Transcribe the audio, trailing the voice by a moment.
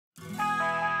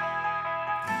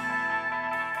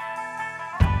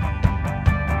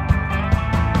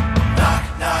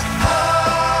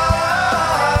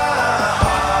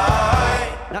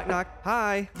knock.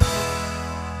 Hi.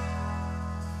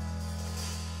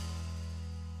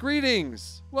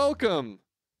 Greetings. Welcome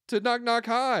to Knock Knock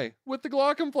Hi with the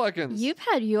Glaucomfleckens. You've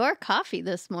had your coffee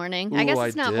this morning. Ooh, I guess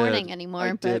it's not did. morning anymore.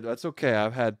 I but did. That's okay.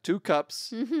 I've had 2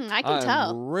 cups. I can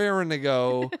tell. I'm raring to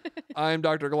go. I'm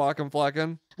Dr.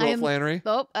 Glaucomflecken, Will Flannery.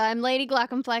 Oh, I'm Lady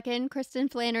Glaucomflecken, Kristen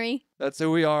Flannery. That's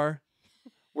who we are.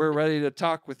 We're ready to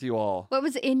talk with you all. What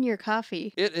was in your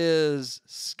coffee? It is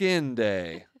Skin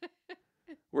Day.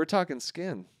 We're talking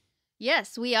skin.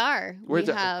 Yes, we are.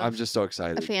 I'm just so a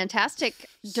excited. fantastic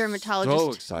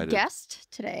dermatologist excited.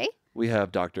 guest today. We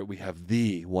have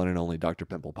the one and only Dr.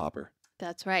 Pimple Popper.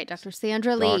 That's right, Dr.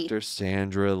 Sandra Lee. Dr.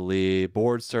 Sandra Lee,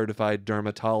 board certified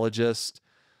dermatologist,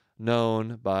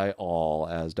 known by all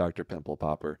as Dr. Pimple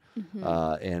Popper.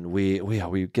 And we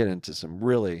get into some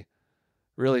really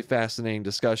fascinating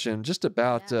discussion just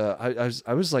about I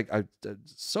was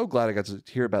so glad I got to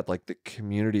hear about like the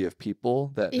community of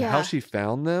people that how she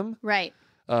found them. Right.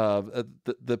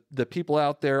 The people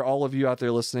out there, all of you out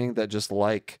there listening that just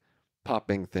like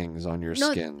popping things on your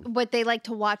skin. But they like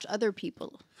to watch other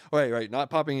people. Right.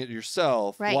 Not popping it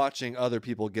yourself, right. Watching other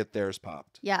people get theirs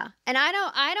popped. Yeah. And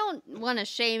I don't want to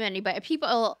shame anybody.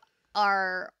 People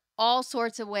are all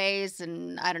sorts of ways,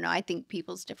 and I don't know, I think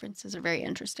people's differences are very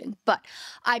interesting. But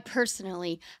I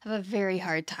personally have a very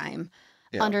hard time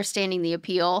understanding the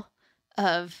appeal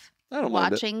of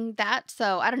watching that.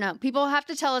 So I don't know. People have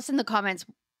to tell us in the comments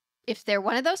if they're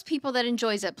one of those people that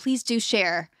enjoys it. Please do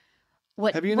share.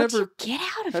 What you get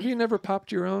out of it? Have you never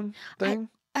popped your own thing?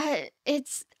 I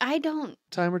don't.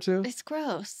 Time or two? It's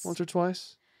gross. Once or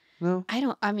twice? No?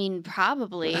 I mean,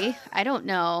 probably. I don't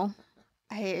know.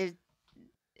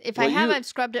 I've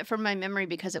scrubbed it from my memory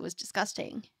because it was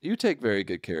disgusting. You take very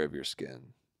good care of your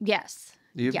skin. Yes.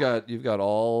 You've got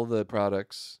all the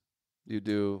products. You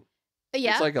do.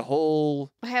 Yeah. It's like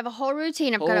I have a whole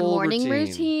routine. I've got a morning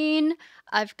routine.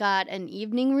 I've got an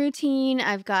evening routine.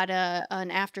 I've got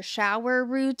an after shower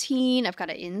routine. I've got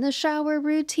an in the shower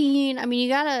routine. I mean, you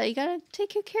gotta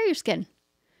take good care of your skin.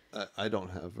 I don't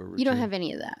have a routine. You don't have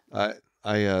any of that.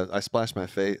 I splash my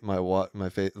face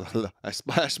I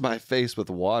splash my face with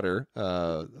water,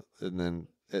 and then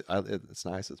it's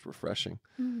nice. It's refreshing.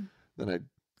 Then I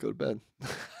go to bed.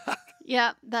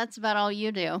 Yeah, that's about all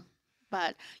you do.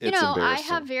 But I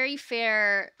have very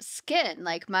fair skin.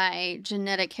 Like my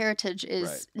genetic heritage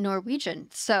is Norwegian,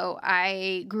 so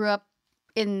I grew up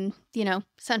in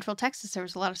Central Texas. There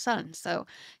was a lot of sun, so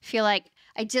I feel like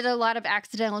I did a lot of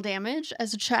accidental damage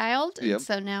as a child, and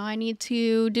so now I need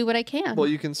to do what I can. Well,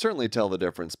 you can certainly tell the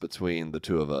difference between the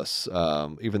two of us,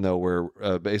 even though we're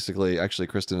actually,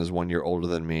 Kristen is 1 year older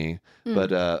than me,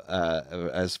 but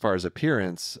as far as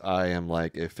appearance, I am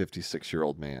like a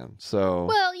 56-year-old man. So,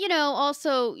 well,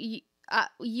 also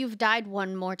you've died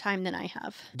one more time than I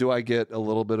have. Do I get a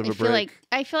little bit of a break?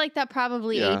 I feel like that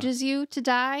probably ages you to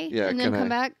die and then come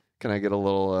back. Can I get a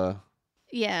little?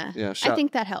 Yeah, I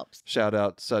think that helps. Shout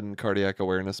out Sudden Cardiac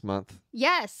Awareness Month.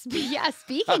 Yes.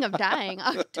 Speaking of dying,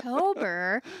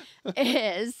 October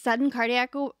is Sudden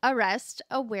Cardiac Arrest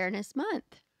Awareness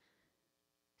Month.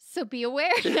 So be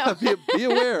aware. Yeah, be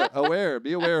aware.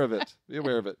 Be aware of it. Be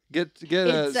aware of it.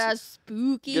 It's a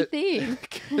spooky thing.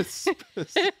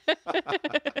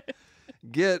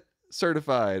 Get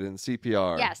certified in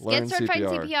CPR. Yes, Learn get certified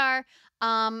CPR. in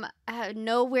CPR.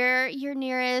 Know where your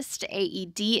nearest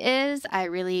AED is.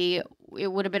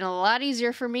 It would have been a lot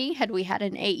easier for me had we had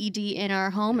an AED in our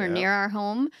home or near our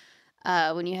home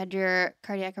when you had your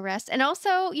cardiac arrest. And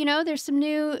also, there's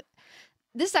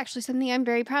this is actually something I'm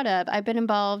very proud of. I've been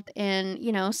involved in,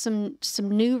 some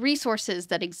new resources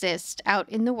that exist out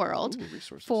in the world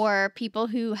for people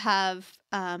who have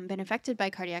been affected by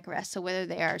cardiac arrest. So whether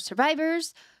they are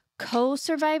survivors,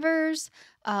 co-survivors,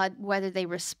 whether they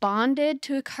responded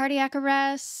to a cardiac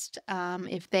arrest,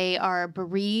 if they are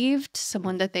bereaved,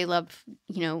 someone that they love,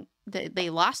 they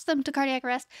lost them to cardiac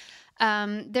arrest.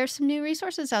 There's some new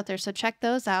resources out there, so check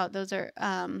those out. Those are,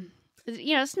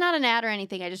 it's not an ad or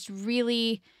anything. I just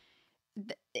really,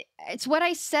 it's what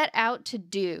I set out to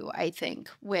do, I think,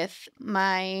 with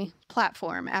my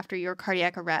platform after your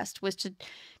cardiac arrest was to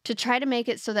try to make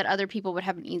it so that other people would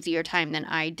have an easier time than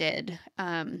I did.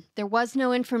 There was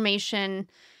no information.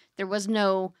 There was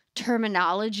no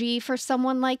terminology for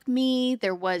someone like me.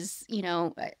 There was,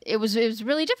 it was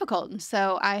really difficult. And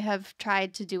so I have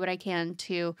tried to do what I can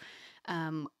to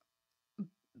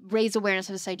raise awareness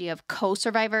of this idea of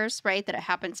co-survivors, right? That it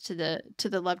happens to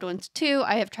the loved ones too.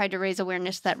 I have tried to raise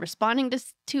awareness that responding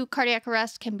to cardiac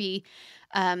arrest can be,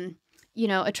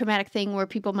 a traumatic thing where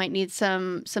people might need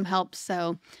some help.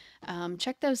 So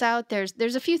check those out.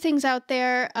 There's a few things out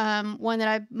there. One that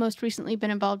I've most recently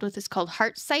been involved with is called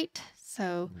Heart Sight.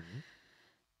 So,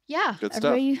 yeah, Good stuff.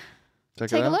 everybody Check it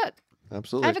take a out. look.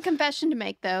 Absolutely. I have a confession to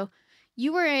make, though.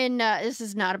 You were in. This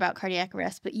is not about cardiac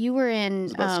arrest, but you were in.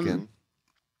 It's about skin.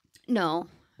 No.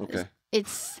 Okay.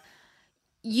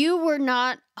 You were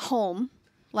not home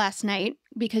last night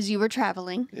because you were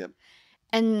traveling. Yep.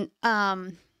 And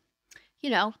you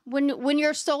know, when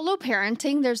you're solo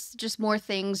parenting, there's just more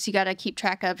things you got to keep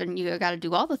track of, and you got to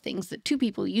do all the things that two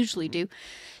people usually do.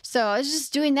 So I was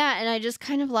just doing that, and I just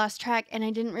kind of lost track, and I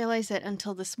didn't realize it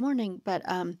until this morning. But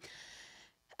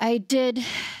I did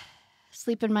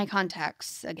sleep in my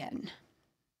contacts again.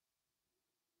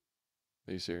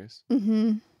 Are you serious?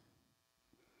 Mm-hmm.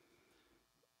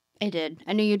 I did.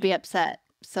 I knew you'd be upset,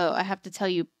 so I have to tell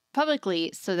you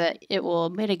publicly so that it will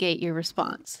mitigate your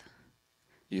response.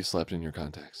 You slept in your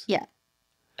contacts? Yeah,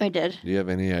 I did. Do you have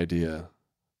any idea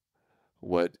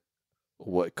what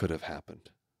could have happened?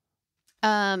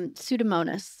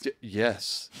 Pseudomonas.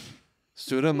 Yes.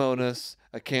 Pseudomonas,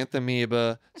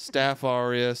 acanthamoeba, Staph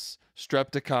aureus,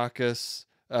 streptococcus,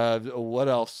 what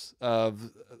else?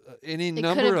 Any It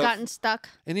number could have of gotten stuck.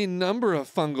 any number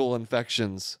of fungal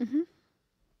infections. Mm-hmm.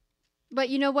 But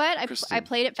you know what? I Kristen.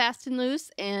 played it fast and loose,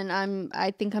 and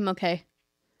I think I'm okay.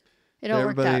 It all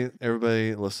worked out.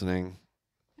 Everybody listening,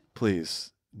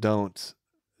 please don't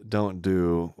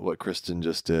do what Kristen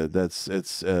just did.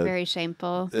 It's Very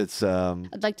shameful. It's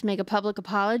I'd like to make a public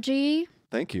apology.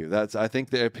 Thank you. I think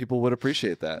that people would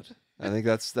appreciate that. I think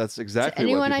that's exactly to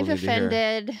anyone what I've people need to hear.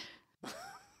 offended.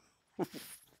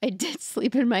 I did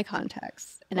sleep in my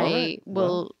contacts, and All I right.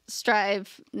 will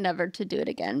strive never to do it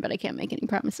again, but I can't make any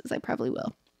promises. I probably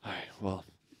will. All right. Well,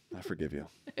 I forgive you.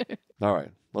 All right.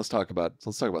 Let's talk about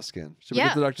skin. Should we Yeah.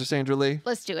 get to Dr. Sandra Lee?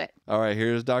 Let's do it. All right.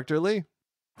 Here's Dr. Lee.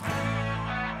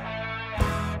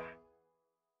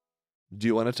 Do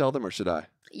you want to tell them, or should I?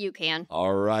 You can.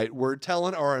 All right. We're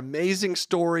telling our amazing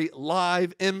story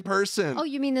live in person. Oh,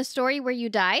 you mean the story where you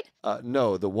died?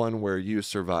 No, the one where you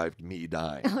survived me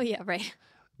dying. Oh, yeah, right.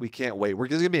 We can't wait. There's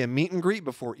going to be a meet and greet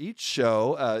before each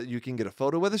show. You can get a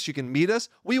photo with us. You can meet us.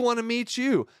 We want to meet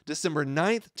you. December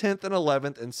 9th, 10th, and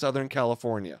 11th in Southern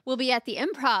California. We'll be at the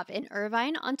Improv in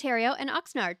Irvine, Ontario, and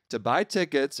Oxnard. To buy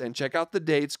tickets and check out the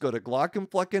dates, go to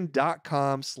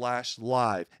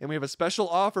glaucomflecken.com/live. And we have a special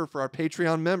offer for our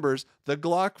Patreon members, the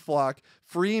Glauc Flock,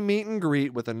 free meet and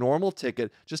greet with a normal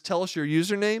ticket. Just tell us your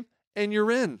username and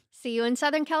you're in. See you in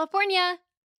Southern California.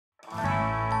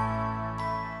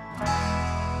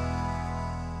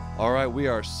 All right, we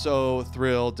are so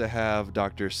thrilled to have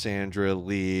Dr. Sandra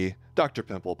Lee, Dr.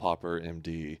 Pimple Popper,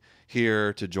 MD,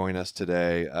 here to join us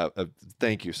today.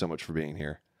 Thank you so much for being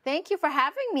here. Thank you for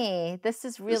having me. This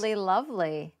is really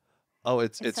lovely. Oh,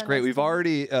 it's so great. nice We've to meet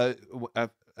already,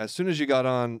 as soon as you got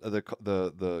on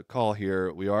the call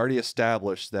here, we already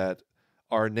established that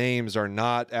our names are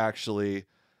not actually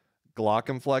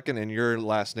Glaucomflecken, and your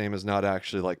last name is not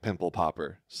actually like Pimple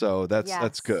Popper. So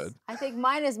that's good. I think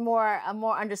mine is more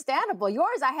understandable.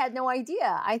 Yours, I had no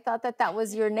idea. I thought that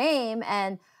was your name,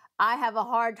 and I have a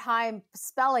hard time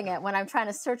spelling it when I'm trying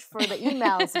to search for the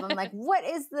emails. I'm like, what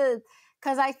is the?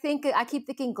 Because I keep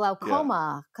thinking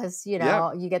glaucoma, because you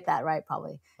get that right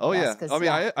probably. Oh yes, yeah. I mean,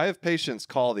 I have patients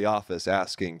call the office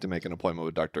asking to make an appointment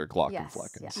with Dr.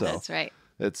 Glaucomflecken. Yes. So That's right.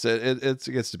 It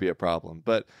gets to be a problem,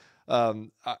 but.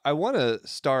 I want to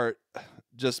start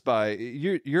just by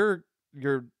your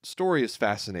story is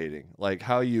fascinating, like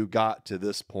how you got to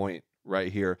this point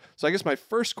right here. So I guess my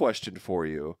first question for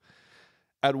you,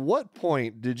 at what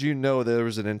point did you know there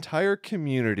was an entire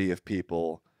community of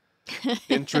people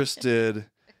interested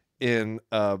in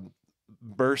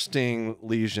bursting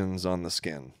lesions on the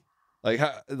skin?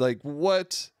 Like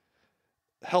what?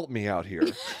 Help me out here.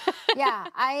 Yeah,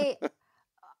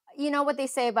 you know what they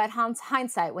say about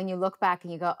hindsight when you look back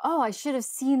and you go, oh, I should have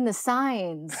seen the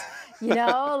signs,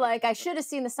 like I should have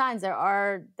seen the signs. There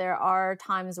are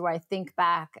times where I think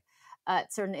back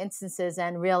at certain instances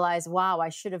and realize, wow, I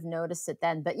should have noticed it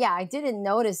then. But yeah, I didn't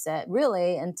notice it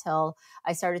really until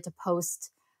I started to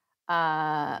post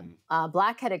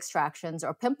blackhead extractions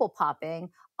or pimple popping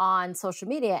on social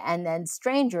media. And then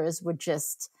strangers would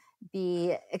just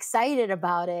be excited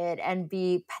about it and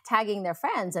be tagging their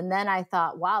friends. And then I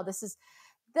thought, wow, that's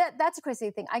a crazy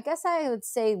thing. I guess I would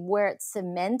say where it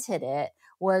cemented it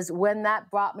was when that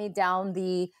brought me down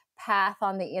the path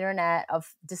on the internet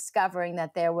of discovering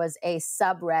that there was a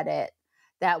subreddit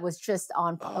that was just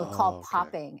called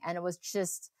popping. And it was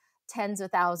just tens of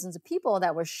thousands of people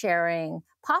that were sharing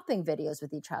popping videos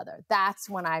with each other. That's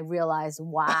when I realized,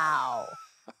 wow.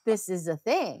 this is a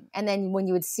thing. And then when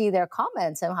you would see their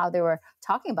comments and how they were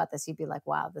talking about this, you'd be like,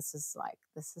 wow, this is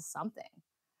something.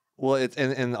 Well, it's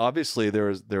and obviously there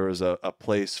was a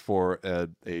place for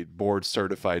a board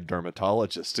certified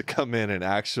dermatologist to come in and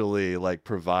actually like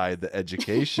provide the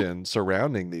education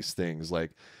surrounding these things.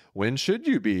 Like, when should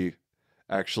you be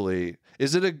actually?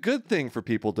 Is it a good thing for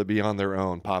people to be on their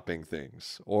own popping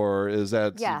things, or is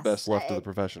that Yes, best left to the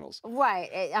professionals?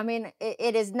 Right. I mean,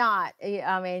 it is not.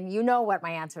 I mean, you know what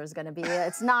my answer is going to be.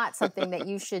 It's not something that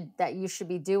you should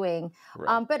be doing.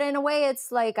 Right. But in a way,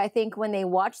 it's like, I think when they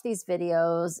watch these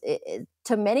videos,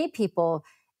 to many people,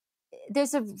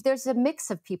 there's a mix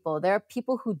of people. There are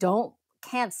people who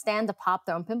can't stand to pop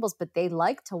their own pimples, but they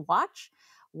like to watch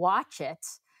it.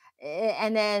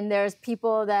 And then there's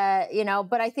people that,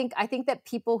 but I think that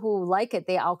people who like it,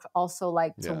 they also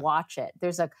like to watch it.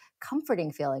 There's a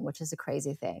comforting feeling, which is a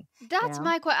crazy thing. That's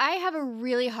my question. I have a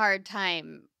really hard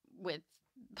time with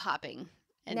popping.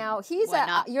 Now,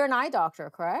 you're an eye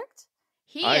doctor, correct?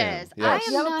 He I is. am, yes.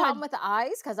 Do you have a problem with the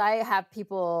eyes? Because I have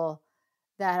people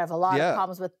that have a lot of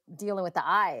problems with dealing with the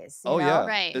eyes. Oh, yeah.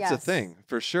 Right. It's a thing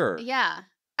for sure. Yeah.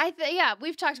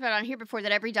 We've talked about on here before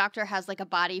that every doctor has like a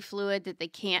body fluid that they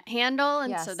can't handle.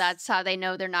 And so that's how they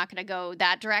know they're not going to go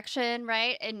that direction,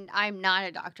 right? And I'm not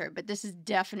a doctor, but this is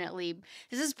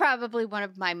probably one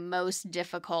of my most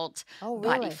difficult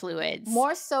body fluids.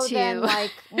 More so than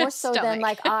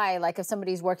eye. Like if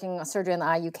somebody's working a surgery on the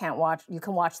eye, you can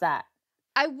watch that.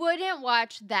 I wouldn't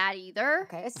watch that either.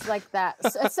 Okay, it's like that.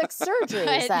 It's like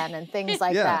surgeries then and things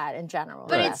like that in general.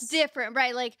 But it's different,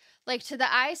 right? Like to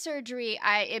the eye surgery,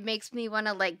 it makes me want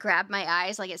to like grab my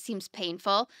eyes, like it seems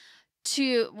painful.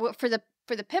 For the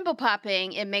pimple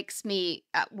popping, it makes me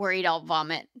worried I'll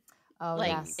vomit. Oh, like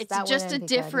yes. it's just a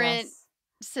different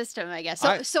system, I guess.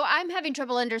 So I'm having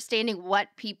trouble understanding what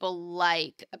people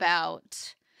like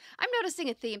about. I'm noticing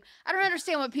a theme. I don't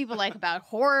understand what people like about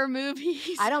horror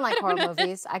movies. I don't like horror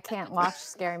movies. I can't watch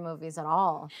scary movies at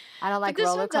all. I don't like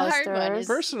roller coasters.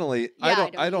 Personally,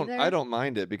 I don't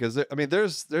mind it because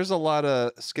there's a lot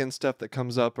of skin stuff that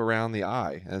comes up around the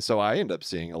eye, and so I end up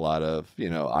seeing a lot of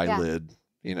eyelid.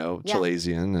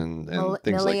 Chalazion and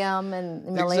things like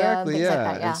and exactly, things like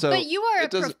that, And so but you are a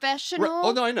professional.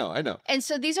 Oh no, I know. And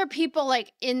so these are people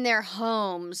like in their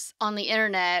homes on the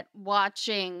internet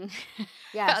watching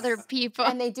other people,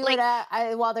 and they do it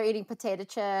while they're eating potato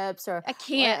chips or I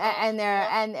can't. And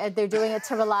they're doing it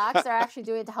to relax. They're actually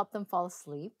doing it to help them fall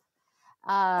asleep.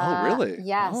 Oh, really?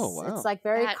 Yes. Oh, wow. It's like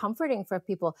very comforting for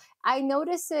people. I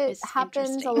notice it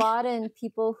happens a lot in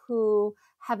people who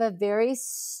have a very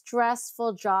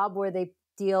stressful job where they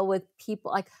deal with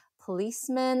people like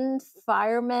policemen,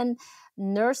 firemen,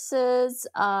 nurses,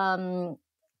 tattoo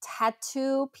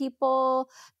people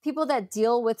that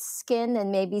deal with skin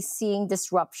and maybe seeing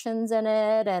disruptions in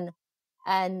it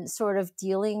and sort of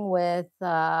dealing with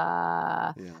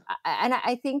and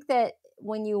I think that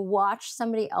when you watch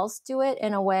somebody else do it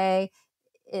in a way,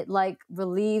 it like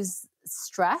relieves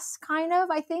stress kind of,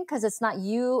 I think, because it's not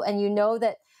you, and you know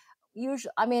that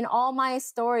usually, all my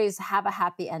stories have a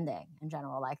happy ending in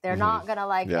general. Like they're not going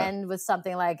to end with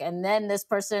something like, and then this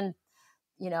person,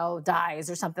 dies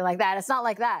or something like that. It's not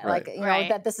like that. Right. Like,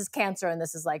 that this is cancer and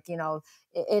this is like,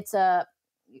 it's a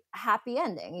happy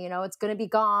ending, it's going to be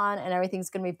gone and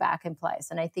everything's going to be back in place.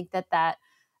 And I think that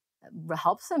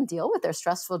helps them deal with their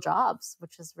stressful jobs,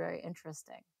 which is very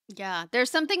interesting. Yeah, there's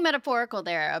something metaphorical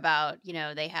there about,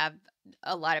 they have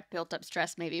a lot of built up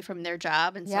stress maybe from their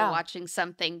job. And so watching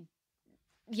something,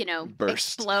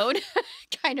 burst. Explode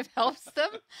kind of helps them.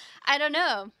 I don't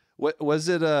know. What was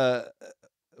it?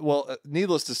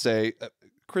 Needless to say,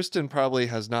 Kristen probably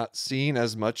has not seen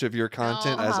as much of your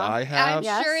content as I have.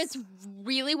 I'm sure it's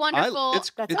really wonderful. It's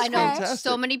I know fantastic.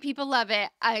 so many people love it.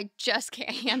 I just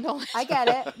can't handle it. I get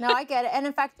it. No, I get it. And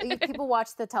in fact, people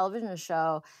watch the television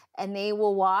show and they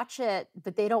will watch it,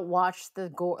 but they don't watch the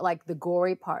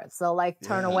gory parts. They'll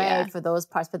turn away for those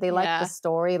parts, but they like the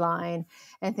storyline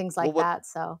and things like that.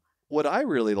 So what I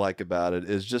really like about it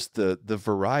is just the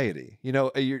variety.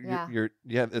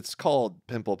 It's called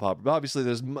Pimple Popper, but obviously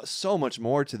there's so much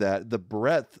more to that. The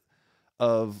breadth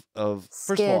of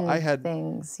first of all, I had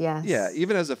things,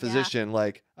 even as a physician,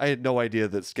 like I had no idea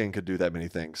that skin could do that many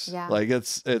things. Like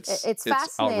it's fascinating.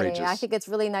 outrageous. I think it's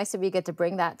really nice if you get to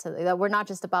bring that to that. We're not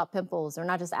just about pimples. We're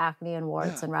not just acne and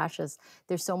warts and rashes.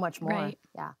 There's so much more. Right.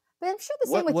 Yeah. But I'm sure the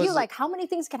same with you. Like, how many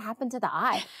things can happen to the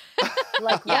eye?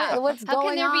 Like, what's going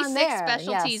on there? How can there be 6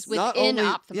 specialties within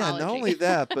ophthalmology? Yeah, not only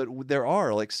that, but there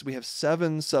are we have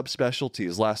 7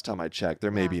 subspecialties. Last time I checked,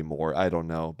 there may be more. I don't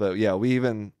know, but we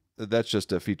even that's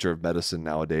just a feature of medicine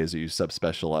nowadays that you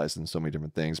subspecialize in so many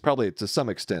different things. Probably to some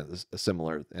extent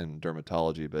similar in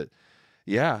dermatology, but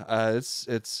yeah, it's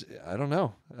I don't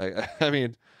know. I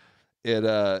mean,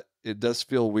 it does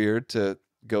feel weird to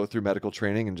go through medical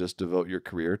training and just devote your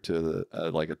career to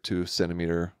the like a 2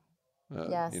 centimeter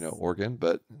Yes. organ,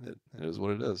 but it is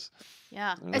what it is.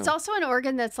 Yeah. I don't It's know. also an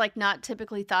organ that's like not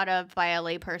typically thought of by a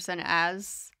layperson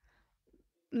as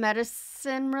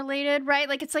medicine related, right?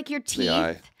 Like it's like your The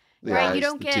eye, teeth, the right? You eyes,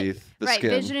 don't the get teeth, the right. skin.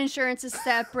 Vision insurance is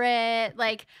separate.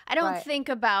 Like I don't Right. think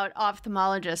about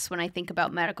ophthalmologists when I think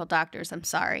about medical doctors. I'm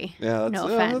sorry. Yeah, No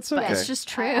offense, that's but okay. it's just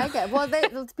true. I get. Well,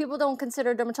 people don't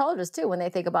consider dermatologists too when they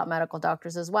think about medical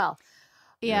doctors as well.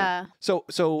 Yeah.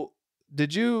 So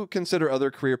did you consider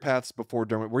other career paths before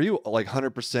Were you like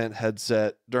 100%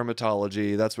 headset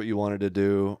dermatology? That's what you wanted to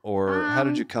do, or how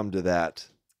did you Um, come to that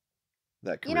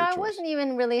career I choice? wasn't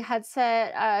even really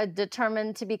headset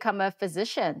determined to become a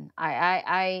physician.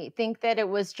 I think that it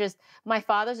was just my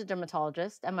father's a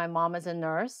dermatologist and my mom is a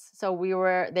nurse, so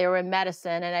they were in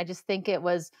medicine, and I just think it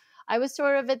was I was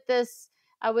sort of at this.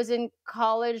 I was in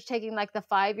college taking like the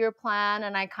 5 year plan,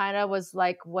 and I kind of was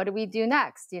like, what do we do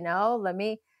next? Let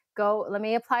me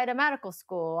apply to medical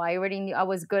school. I already knew I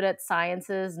was good at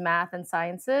sciences, math, and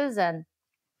sciences, and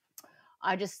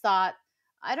I just thought,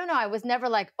 I don't know, I was never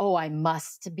like, oh, I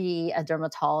must be a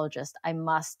dermatologist. I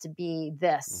must be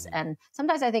this. Mhm. And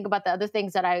sometimes I think about the other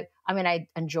things that I mean, I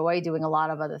enjoy doing a lot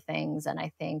of other things. And I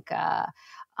think,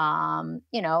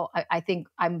 I think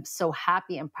I'm so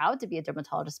happy and proud to be a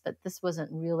dermatologist, but this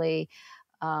wasn't really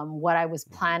what I was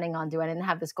Mhm. planning on doing. I didn't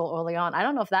have this goal early on. I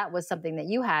don't know if that was something that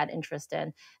you had interest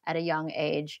in at a young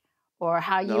age or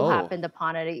how you No, happened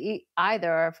upon it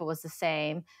either, or if it was the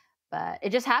same, but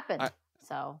it just happened. I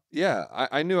So, yeah,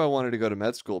 I knew I wanted to go to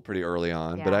med school pretty early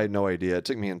on, but I yeah, had no idea. It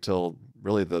took me until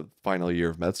really the final year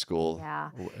of med school,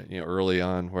 yeah, early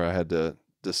on where I had to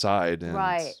decide, and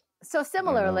right. So I don't know.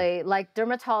 similarly, like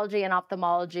dermatology and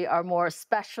ophthalmology are more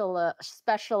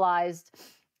specialized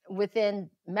within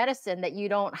medicine that you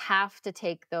don't have to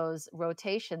take those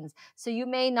rotations. So you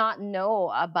may not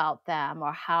know about them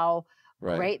or how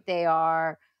Right. great they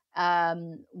are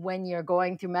when you're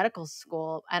going through medical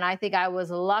school. And I think I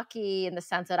was lucky in the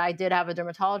sense that I did have a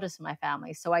dermatologist in my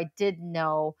family. So I did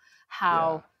know Yeah.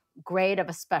 how great of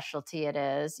a specialty it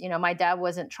is. My dad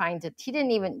wasn't he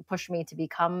didn't even push me to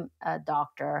become a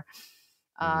doctor.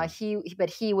 Mhm. But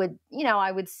he would,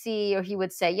 I would see, or he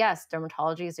would say, yes,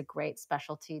 dermatology is a great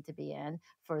specialty to be in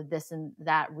for this and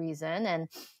that reason. And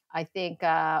I think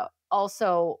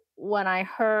also when I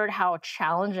heard how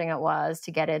challenging it was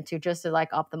to get into, just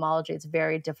like ophthalmology, it's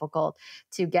very difficult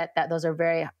to get that. Those are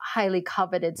very highly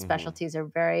coveted Mhm. specialties, are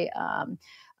very,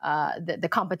 the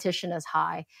competition is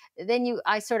high.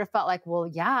 I sort of felt like, well,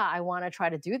 yeah, I want to try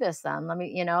to do this then.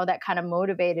 That kind of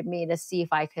motivated me to see if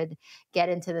I could get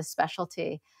into this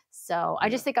specialty. So I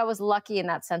Yeah. just think I was lucky in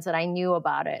that sense that I knew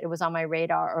about it. It was on my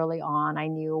radar early on. I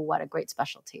knew what a great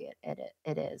specialty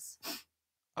it is.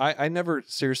 I never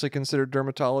seriously considered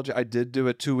dermatology. I did do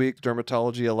a 2-week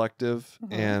dermatology elective,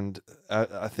 Hmm. and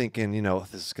I thinking,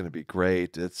 this is going to be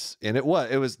great. It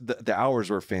was the hours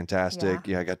were Yeah. fantastic.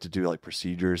 Yeah, I got to do like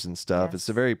procedures and stuff. It's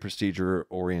a Yes. very procedure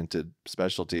oriented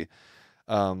specialty.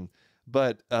 Um,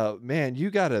 but man, you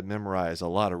got to memorize a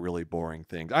lot of really boring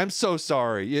things. I'm so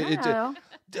sorry. No, no,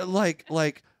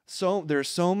 no. So there's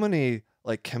so many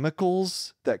like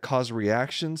chemicals that cause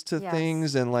reactions to Yes.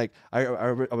 things, and like I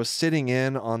was sitting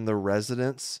in on the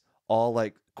residents all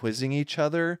like quizzing each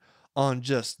other on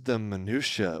just the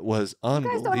minutia. It was You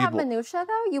guys don't have unbelievable. minutia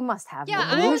though? You must have Yeah,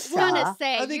 I was gonna minutia. I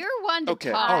say think you're one to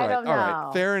okay, all talk. I right, don't all right,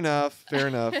 know. fair enough, fair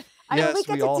enough. I mean, we Yes,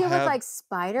 get we to all deal with have. like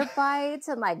spider bites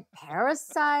and like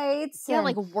parasites Yeah, and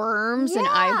like worms and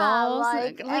yeah, eyeballs.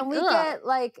 Like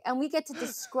ugh. and we get to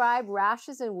describe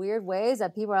rashes in weird ways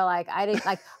that people are like, I didn't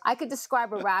like I could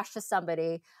describe a rash to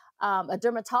somebody, a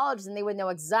dermatologist, and they would know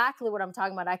exactly what I'm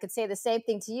talking about. I could say the same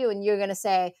thing to you, and you're gonna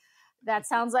say, that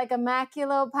sounds like a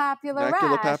maculopapular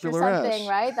rash or Maculopapular something, rash.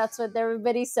 right? That's what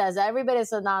everybody says.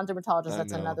 Everybody's a non-dermatologist. I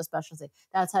That's know. another specialty.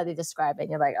 That's how they describe it.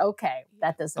 And you're like, okay,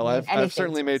 that doesn't Oh, mean I've anything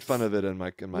certainly to me. made fun of it in my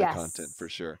content for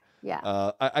Yes. sure.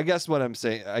 Yeah. I guess what I'm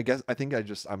saying, I think I'm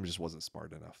just wasn't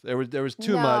smart enough. There was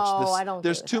too much. No, I don't agree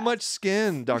There's with too that. much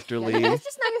skin, Dr. Yeah, it's Lee.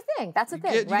 just not your thing. That's the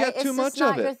thing, You right? got too It's just much of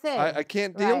not your it. thing, I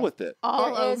can't deal right? with it. There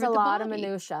All is over a the lot of body.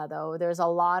 minutia, though. There's a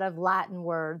lot of Latin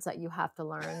words that you have to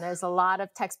learn. There's a lot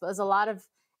of textbooks. There's a lot of,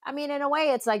 I mean, in a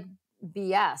way, it's like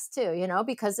BS too,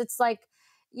 because it's like,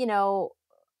 you know,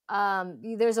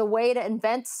 there's a way to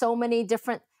invent so many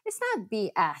different. It's not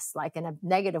BS like in a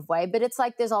negative way, but it's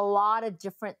like there's a lot of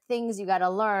different things you got to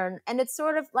learn, and it's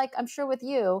sort of like I'm sure with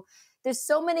you, there's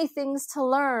so many things to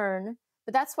learn.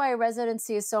 But that's why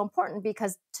residency is so important,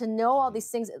 because to know all these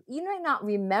things, you might not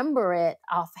remember it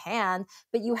offhand,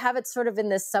 but you have it sort of in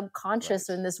this subconscious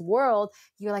or in this world.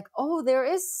 You're like, oh, there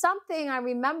is something I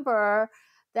remember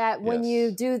that when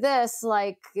you do this,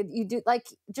 like you do, like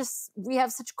just, we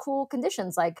have such cool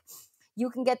conditions. Like you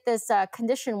can get this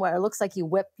condition where it looks like you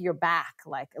whip your back.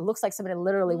 Like it looks like somebody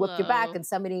literally whipped your back,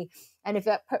 and if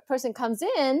that person comes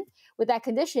in with that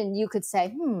condition, you could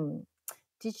say,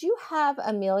 did you have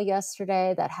a meal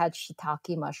yesterday that had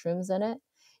shiitake mushrooms in it?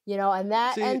 You know, and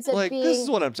that ends up being... This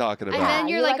is what I'm talking about. And then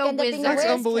you're like a wizard. That's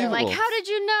unbelievable. Like, how did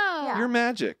you know? Yeah. You're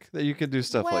magic that you can do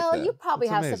stuff like that. Well, you probably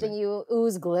have something, you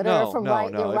ooze glitter from your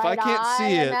right if I can't eye,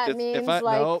 see and that it, means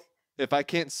if I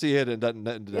can't see it, it doesn't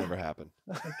never happen.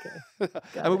 Okay.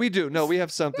 I mean, we do. No, we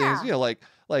have some things, you know, like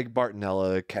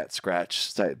Bartonella, cat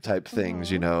scratch type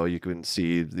things. You know, you can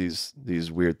see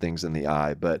these weird things in the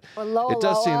eye, but or Loa it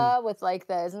does seem with like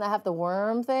isn't that have the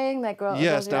worm thing that grows?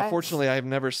 Yes. Now, fortunately, I've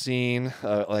never seen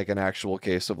like an actual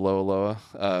case of Loa.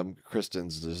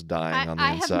 Kristen's just dying on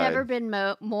the inside. I have never been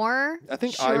more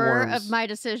sure of my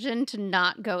decision to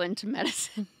not go into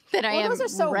medicine than I am those are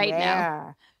so right rare.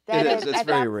 now. That it is. It's at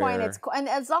very that rare. point, it's cool. And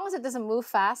as long as it doesn't move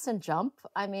fast and jump,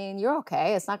 I mean, you're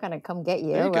okay. It's not going to come get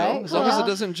you, There you right? go. As long as it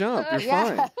doesn't jump, you're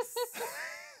fine.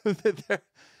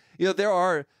 You know, there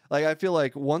are, like, I feel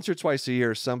like once or twice a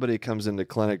year, somebody comes into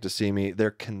clinic to see me.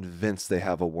 They're convinced they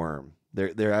have a worm.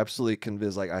 They're absolutely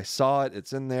convinced. Like, I saw it.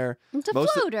 It's in there. It's a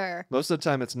floater. Most of the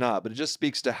time, it's not. But it just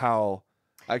speaks to how.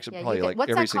 Actually, probably like what's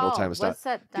every that single called? time it's not. What's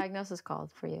that diagnosis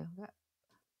called for you?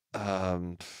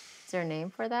 Is there a name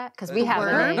for that? Because we The have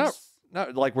worms? names.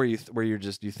 Not like where you're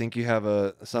just you think you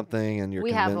have something and you're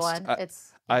We convinced. have one.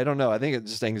 I don't know. I think it's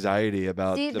just anxiety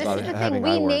about See, this about is the having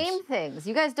thing. We eyeworms. name things.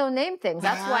 You guys don't name things.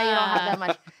 That's why you don't have that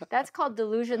much. That's called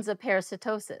delusions of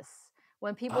parasitosis.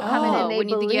 When people come in and they when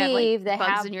you think you have, believe they bugs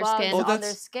have in your bugs skin. on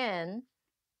their skin.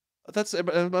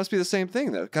 It must be the same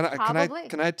thing though. Can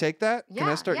I take that? Yeah, Can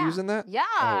I start using that?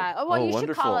 Yeah. You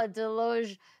should call it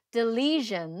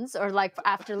delusions, or like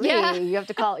after Lee, you have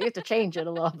to change it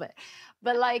a little bit.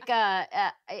 But like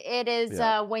it is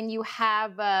when you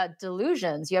have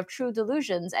delusions, you have true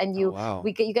delusions, and you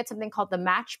get something called the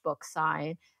matchbook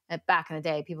sign. Back in the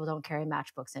day, people don't carry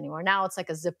matchbooks anymore. Now it's like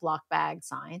a Ziploc bag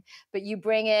sign. But you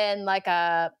bring in like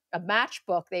a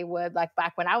matchbook, they would, like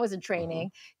back when I was in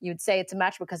training, you'd say it's a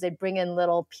matchbook because they'd bring in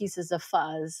little pieces of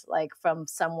fuzz like from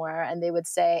somewhere, and they would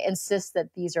insist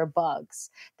that these are bugs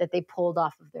that they pulled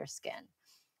off of their skin.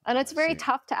 And it's very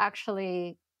tough to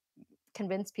actually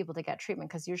convince people to get treatment,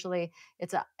 because usually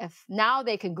if now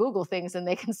they can Google things and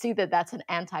they can see that that's an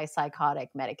antipsychotic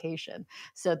medication.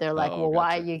 So they're like, well,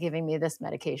 why are you giving me this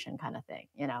medication, kind of thing,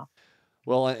 you know?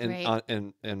 Well,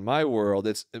 in my world,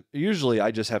 it's usually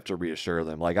I just have to reassure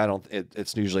them. Like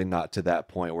it's usually not to that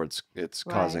point where it's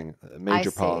causing major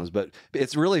problems. But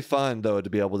it's really fun though to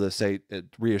be able to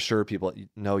reassure people,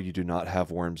 no, you do not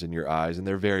have worms in your eyes, and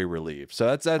they're very relieved. So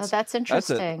that's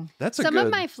interesting. Some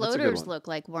of my floaters look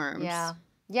like worms.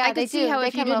 Yeah, I could see how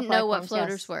if you didn't know what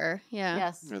floaters were. Yeah.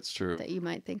 Yes. That's true. That you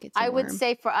might think it's a I worm. would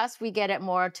say for us, we get it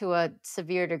more to a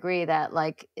severe degree that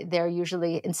like they're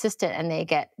usually insistent, and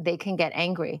they can get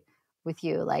angry with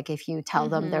you. Like if you tell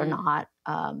them they're not,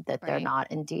 they're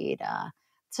not indeed.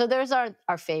 So there's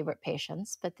our favorite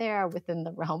patients, but they are within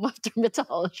the realm of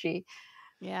dermatology.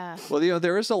 Yeah. Well, you know,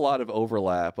 there is a lot of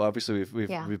overlap. Obviously,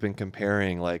 we've been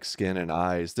comparing like skin and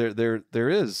eyes. There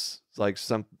is like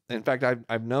some. In fact,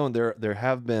 I've known there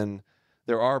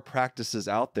are practices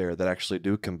out there that actually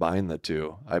do combine the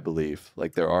two. I believe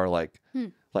like there are like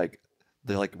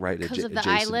they're like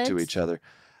adjacent to each other.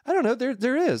 I don't know.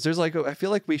 There is. There's like I feel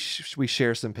like we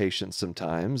share some patients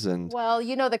sometimes, and well,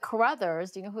 you know the Carruthers.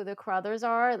 Do you know who the Carruthers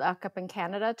are? Up in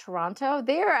Canada, Toronto.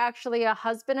 They are actually a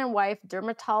husband and wife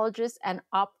dermatologist and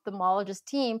ophthalmologist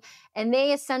team, and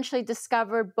they essentially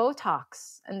discovered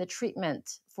Botox and the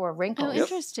treatment for wrinkles. Oh,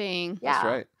 interesting. Yeah, that's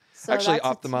right. So actually,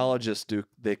 ophthalmologists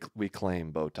we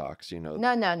claim Botox. You know.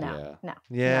 No.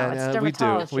 Yeah, it's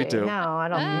dermatology. we do. No, I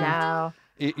don't know.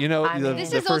 You know,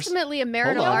 this is ultimately a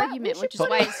marital argument, which is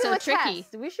why it's so tricky.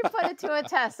 We should put it to a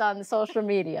test on social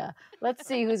media. Let's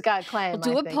see who's got claim. We'll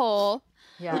do a poll.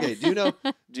 Yeah. Okay.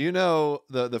 Do you know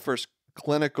the first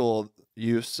clinical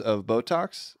use of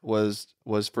Botox was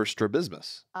for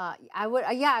strabismus.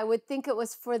 I would think it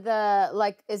was for the,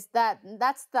 like, that's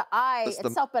the eye That's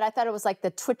itself, but I thought it was like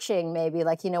the twitching, maybe,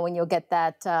 like, when you'll get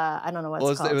that, I don't know what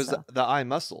Well, it's called. it was the eye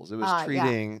muscles. It was Yeah.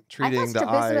 treating I thought the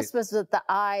eye. strabismus was with the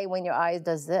eye when your eye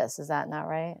does this. Is that not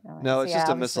right? No, it's See, just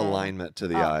I a obviously- misalignment to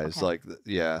the Oh, eyes. okay.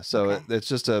 Like, so Okay. it's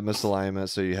just a misalignment.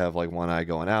 So you have like one eye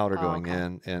going out or Oh, going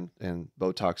okay. in, and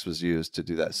Botox was used to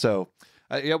do that. So,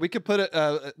 yeah, we could put it.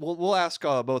 We'll ask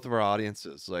both of our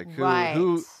audiences, like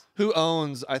who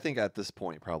owns. I think at this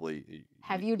point probably.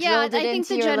 Have you Yeah, drilled it I think into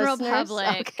the your general listeners?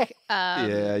 public Okay.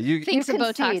 Yeah, you thinks of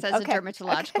concede. Botox as Okay. a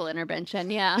dermatological intervention.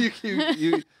 Yeah.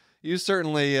 you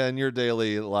certainly in your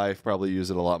daily life probably use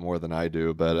it a lot more than I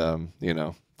do, but I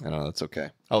don't know. It's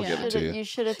okay. I'll give it to you. You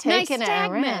should have taken it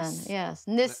and ran. Nystagmus. Yes,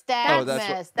 Oh,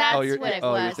 nystagmus. That's you're, what it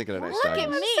You're was. thinking of Look at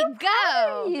nystagmus. me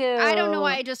go! you. I don't know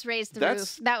why I just raised the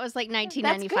That's- roof. That was like That's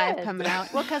 1995 good. coming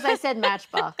out. Well, because I said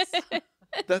Matchbox.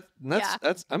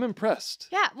 That's I'm impressed.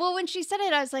 Yeah. Well, when she said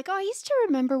it, I was like, oh, I used to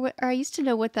remember I used to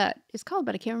know what that is called,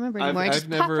 but I can't remember anymore. I just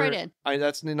popped right in.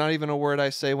 That's not even a word I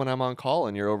say when I'm on call,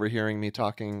 and you're overhearing me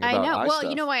talking about I know. eye Well, stuff.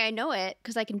 you know why I know it?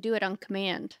 Because I can do it on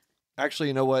command. Actually,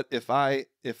 you know what? If I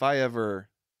ever,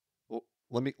 well,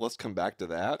 let's come back to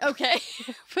that. Okay.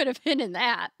 Put a pin in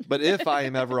that. But if I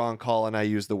am ever on call and I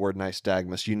use the word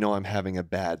nystagmus, you know I'm having a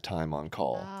bad time on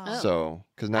call. Oh. So,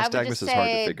 because I would nystagmus just is hard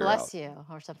to say, figure bless out. you,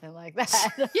 or something like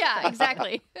that. Yeah,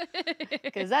 exactly.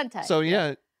 Gesundheit. So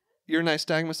yeah, you're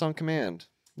nystagmus on command.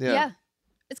 Yeah.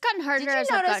 It's gotten harder Did you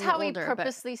as I've notice gotten how older. he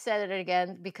purposely said it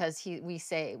again because we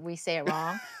say it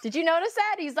wrong? Did you notice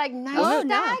that? He's like Oh,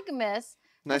 no. nystagmus.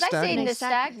 Because I say Nystagmus.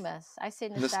 nystagmus. I say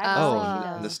Nys- nystagmus. Oh.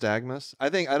 and he does. nystagmus.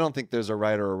 I don't think there's a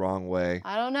right or a wrong way.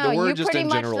 I don't know. The word You just pretty in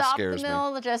much, general the scares me.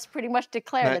 optimal just pretty much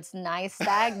declared Ni- it's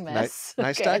nystagmus.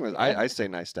 Nystagmus. I say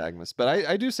nystagmus, but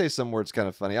I do say some words kind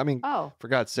of funny. I mean, Oh. for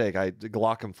God's sake,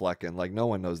 Glaucomflecken. Like no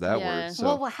one knows that Yeah. word.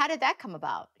 So. Well, how did that come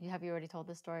about? Have you already told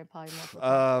this story? Probably multiple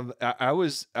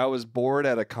times. I was bored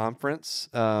at a conference.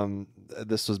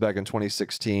 This was back in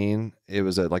 2016. It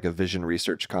was like a vision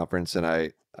research conference, and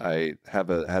I had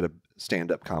a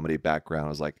stand-up comedy background. I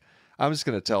was like, I'm just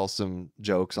gonna tell some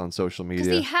jokes on social Because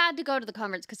media. he had to go to the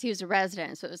conference because he was a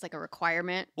resident, so it was like a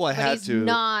requirement. Well, I but had he's to.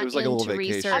 Not It was like a little into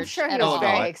vacation. research I'm sure he at was all.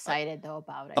 very excited though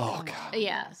about it. Oh, Come God. on.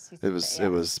 Yeah. Yes, It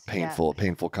was painful,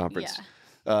 painful conference.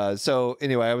 Yeah. So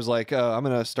anyway, I was like, I'm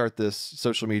gonna start this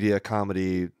social media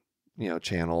comedy,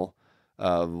 channel.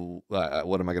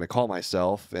 What am I gonna call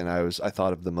myself? And I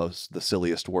thought of the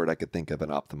silliest word I could think of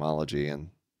in ophthalmology, and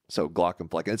so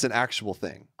Glaucomflecken. It's an actual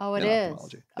thing. Oh, it in is.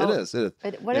 ophthalmology. Oh,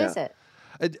 It is. What is it?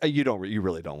 You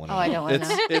really don't want to. Oh, I don't wanna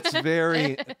know. It's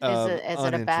very. Is it a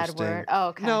bad uninteresting. word? Oh,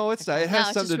 okay. No, it's not. It No, has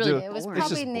it's something just to really do. It was boring. It's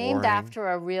probably just named boring. after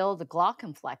a real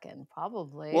Glaucomflecken,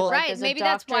 probably. Well, Like, Right. there's a Maybe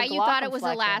that's Dr. why you thought it was a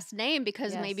Glaucomflecken. last name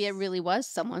because maybe it Yes. really was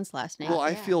someone's last name. Well, I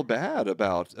Yeah. feel bad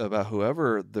about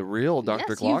whoever the real Dr.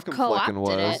 Yes, you've Glaucomflecken co-opted was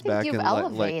it. I think back you've in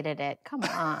elevated it. Come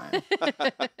on.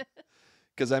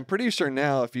 because I'm pretty sure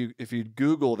now if you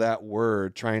Google that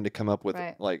word trying to come up with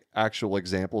Right. like actual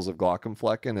examples of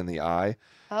Glaucomflecken in the eye,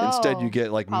 instead you Oh,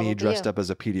 get like me probably dressed you. up as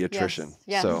a pediatrician.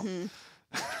 Yes. So Mhm.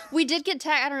 We did get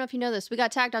tagged. I don't know if you know this. We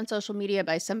got tagged on social media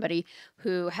by somebody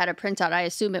who had a printout. I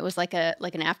assume it was like an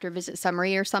after visit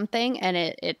summary or something, and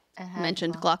it had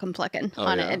mentioned Glau- Glaucomflecken Oh,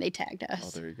 on yeah? it, and they tagged oh,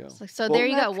 us. there you go. So Well, there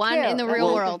you go. That's One cute. in the That's real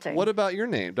really world. interesting. What about your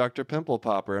name, Dr. Pimple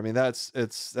Popper? I mean,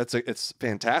 it's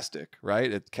fantastic,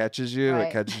 right? It catches you. It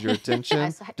Right. catches your attention.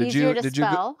 It's easier to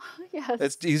spell. Yes.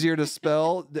 It's easier to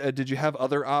spell. Did you have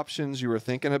other options you were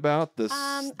thinking about? I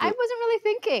wasn't really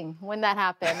thinking when that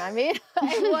happened. I mean,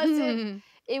 I wasn't.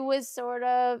 It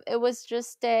was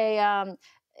just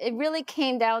it really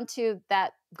came down to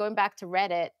that, going back to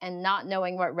Reddit and not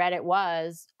knowing what Reddit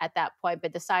was at that point,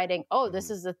 but deciding, oh, this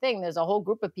is the thing. There's a whole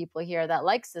group of people here that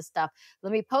likes this stuff.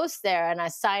 Let me post there. And I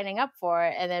signing up for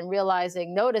it, and then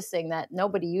noticing that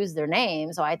nobody used their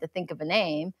name. So I had to think of a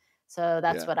name. So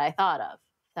that's Yeah. what I thought of.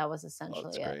 That was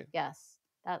essentially it. great. Yes.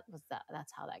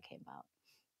 That's how that came about.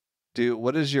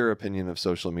 What is your opinion of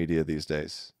social media these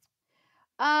days?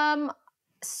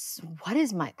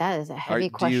 That is a heavy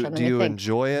question. Do you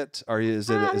enjoy it?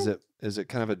 Is it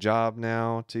kind of a job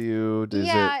now to you?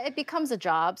 It becomes a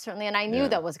job, certainly. And I knew Yeah.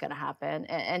 that was going to happen,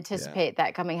 anticipate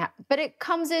that coming. But it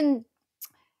comes in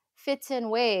fits in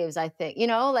waves, I think.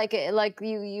 Like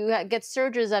you get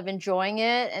surges of enjoying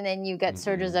it, and then you get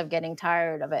surges of getting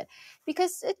tired of it,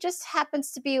 because it just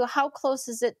happens to be, how close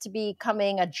is it to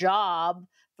becoming a job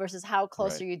versus how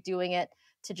close Right. are you doing it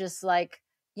to just like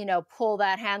pull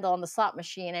that handle on the slot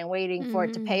machine and waiting for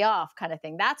it to Mhm. pay off kind of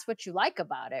thing. That's what you like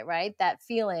about it, right? That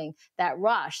feeling, that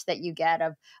rush that you get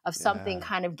of something Yeah.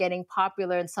 kind of getting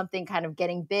popular and something kind of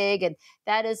getting big. And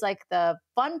that is like the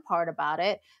fun part about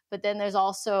it. But then there's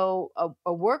also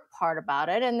a work part about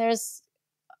it. And there's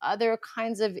other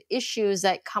kinds of issues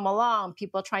that come along,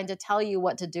 people trying to tell you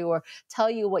what to do or tell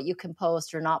you what you can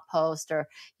post or not post, or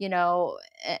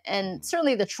and Mhm.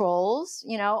 certainly the trolls.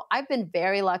 I've been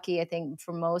very lucky, I think,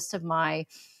 for most of my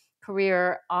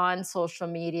career on social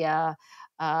media,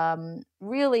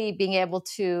 really being able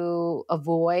to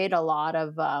avoid a lot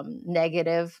of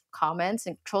negative comments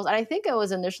and trolls. And I think it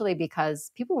was initially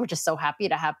because people were just so happy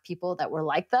to have people that were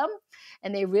like them,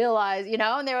 and they realized,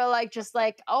 and they were like, just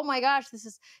like, oh my gosh,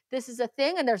 this is a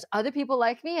thing, and there's other people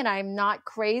like me, and I'm not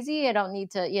crazy. I don't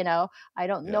need to, I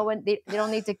don't know Yeah. when they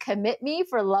don't need to commit me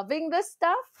for loving this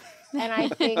stuff. And I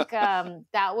think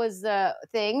that was the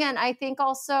thing. And I think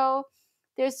also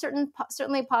there's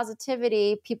certainly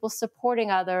positivity, people supporting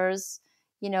others,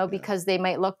 Yeah. because they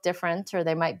might look different or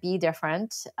they might be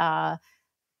different.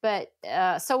 But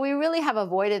so we really have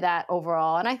avoided that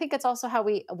overall. And I think it's also how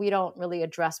we don't really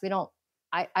address, we don't,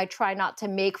 I try not to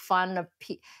make fun of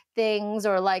things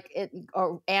or like it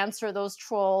or answer those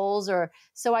trolls, or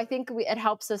so I think it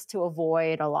helps us to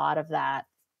avoid a lot of that.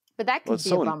 But that Well, could it's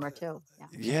be a so bummer too. Yeah.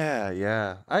 yeah,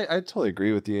 yeah. I totally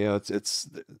agree with you.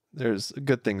 There's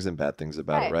good things and bad things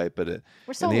about it, Right. right? But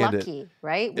We're in so the end, lucky,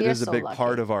 right? it We are is a so big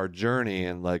part lucky. of our journey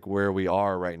and like where we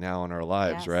are right now in our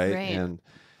lives, Yes. right? Right. And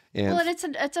Well, and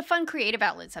it's a fun creative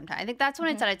outlet sometimes. I think that's when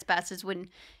it's Mhm. at its best is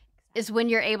when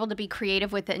you're able to be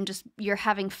creative with it and just you're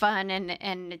having fun and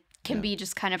it can yeah, be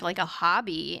just kind of like a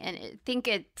hobby. And I think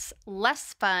it's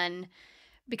less fun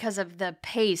because of the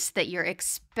pace that you're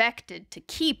expected to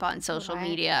keep on social Right.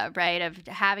 media, right? Of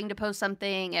having to post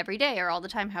something every day or all the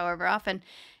time, however often.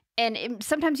 And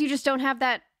sometimes you just don't have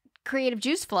that creative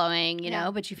juice flowing,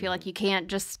 Yeah. but you feel mhm. like you can't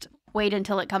just wait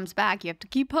until it comes back. You have to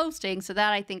keep posting. So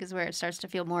that I think is where it starts to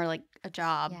feel more like a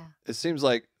job. Yeah. It seems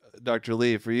like Dr.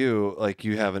 Lee, for you, like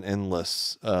you have an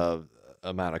endless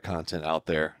amount of content out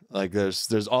there. Like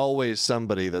there's always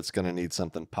somebody that's going to need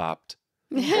something popped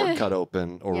or Mhm. cut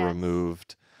open or Yes.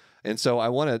 removed. And so I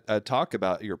want to talk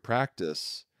about your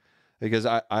practice because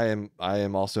I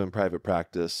am also in private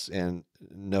practice and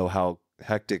know how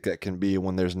hectic that can be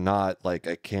when there's not like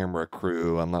a camera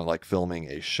crew. I'm not like filming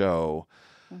a show.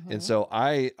 And Mhm. so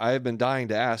I've been dying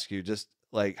to ask you just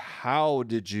like how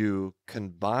did you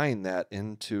combine that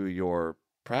into your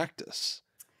practice?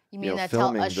 You mean a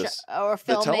Filming show this or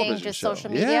the filming television just show. social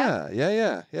media? Yeah, yeah,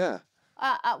 yeah, yeah.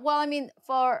 Well, I mean,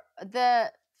 for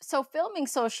the so filming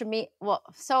social media, well,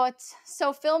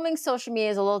 so filming social media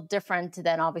is a little different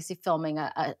than obviously filming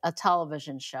a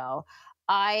television show.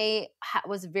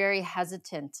 Was very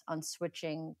hesitant on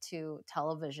switching to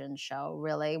television show,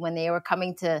 really, when they were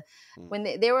coming to, Mm, when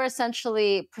they were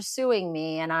essentially pursuing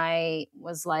me. And I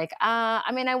was like, I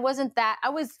mean, I wasn't that, I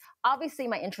was, obviously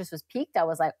my interest was piqued. I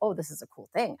was like, oh, this is a cool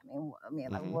thing. I mean,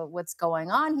 like, mhm, what's going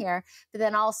on here? But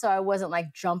then also I wasn't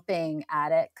like jumping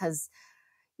at it because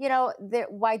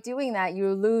by doing that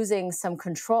you're losing some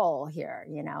control here.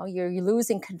 You're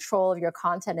losing control of your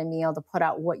content and being able to put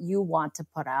out what you want to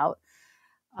put out.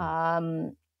 mm.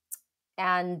 um,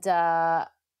 and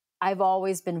I've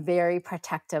always been very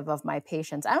protective of my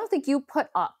patients. I don't think you put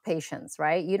up patients,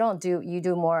 right? You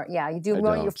do more, yeah, you do I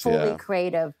more your don't. fully Yeah.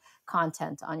 creative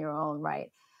content on your own,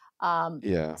 right? um,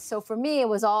 Yeah. so for me it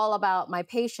was all about my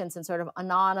patients and sort of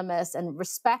anonymous and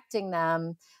respecting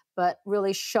them, but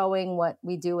really showing what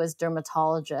we do as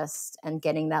dermatologists and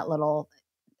getting that little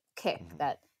kick, Mhm.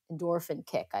 that endorphin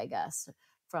kick, I guess,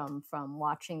 from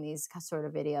watching these sort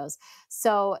of videos.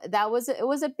 So it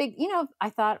was a big, I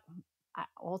thought,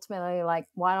 ultimately, like,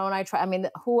 why don't I try? I mean,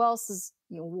 who else is,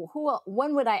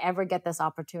 when would I ever get this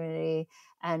opportunity?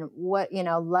 And why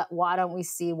don't we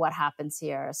see what happens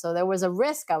here? So there was a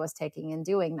risk I was taking in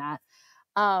doing that.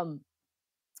 Um,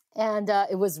 and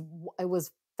it was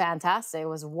fantastic. It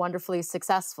was wonderfully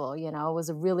successful. It was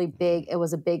a really Mhm.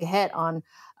 big hit on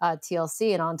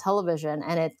TLC and on television,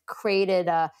 and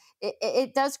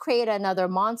it does create another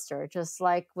monster, just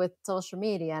like with social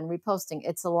media and reposting.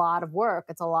 It's a lot of work.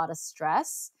 It's a lot of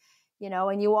stress.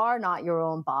 And you are not your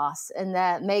own boss, and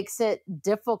that makes it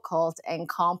difficult and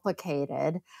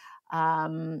complicated.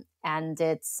 And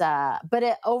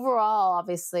overall,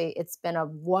 obviously, it's been a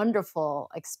wonderful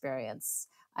experience.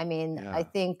 I mean, I Yeah.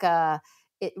 think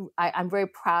I'm very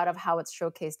proud of how it's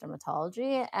showcased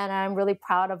dermatology, and I'm really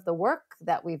proud of the work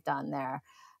that we've done there.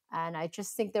 And I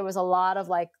just think there was a lot of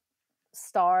like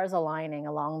stars aligning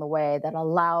along the way that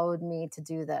allowed me to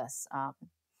do this.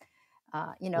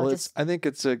 Well, just. I think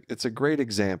it's a great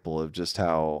example of just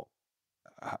how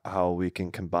we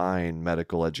can combine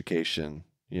medical education,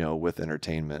 with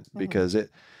entertainment, because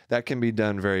that can be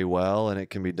done very well, and it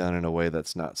can be done in a way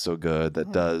that's not so good,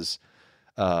 that does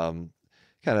um,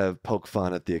 kind of poke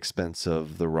fun at the expense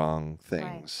of the wrong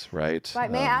things, right? Right.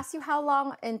 May I ask you, how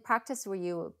long in practice were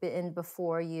you in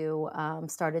before you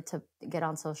started to get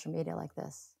on social media like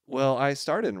this? Well, I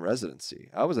started in residency.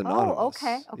 I was Oh, okay. anonymous.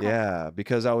 Okay. Yeah,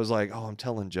 because I was like, oh, I'm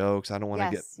telling jokes. I don't want to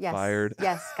get Yes. Yes. fired.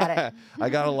 Yes. Got it. I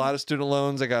got a lot of student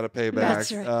loans I got to pay back.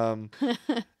 That's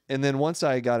right. And then once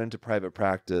I got into private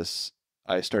practice,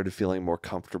 I started feeling more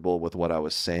comfortable with what I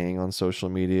was saying on social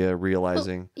media,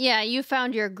 realizing. Yeah, you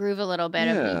found your groove a little bit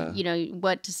of,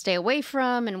 what to stay away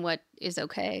from and what is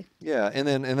okay. Yeah, and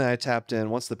then I tapped in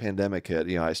once the pandemic hit.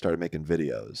 I started making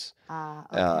videos,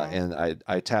 Okay. and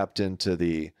I tapped into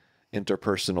the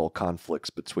interpersonal conflicts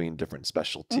between different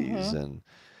specialties, and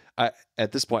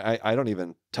at this point I don't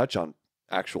even touch on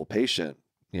actual patient,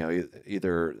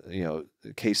 either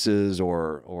cases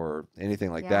or anything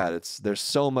like that. There's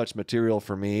so much material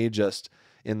for me just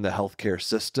in the healthcare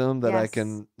system that I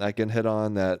can hit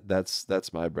on.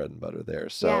 That's my bread and butter there.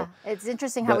 So it's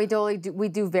interesting how we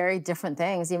do very different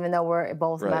things, even though we're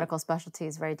both medical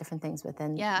specialties, very different things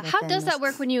within. Yeah. How does that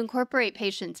work when you incorporate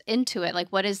patients into it? Like,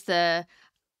 what is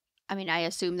I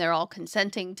assume they're all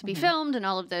consenting to be filmed and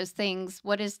all of those things.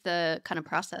 What is the kind of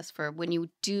process for when you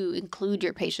do include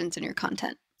your patients in your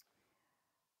content?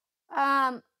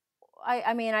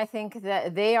 I think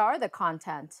that they are the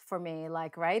content for me,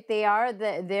 like, right?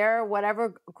 They're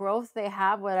whatever growth they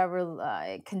have,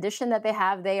 whatever condition that they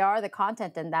have, they are the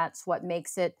content. And that's what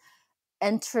makes it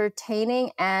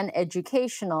entertaining and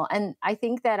educational. And I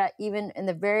think that even in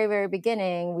the very, very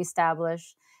beginning, we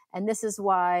established, and this is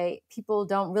why people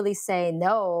don't really say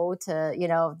no to,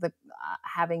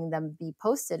 having them be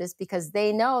posted, is because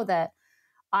they know that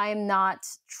I'm not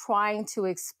trying to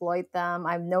exploit them.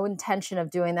 I have no intention of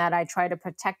doing that. I try to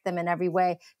protect them in every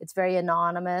way. It's very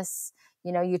anonymous.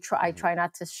 I try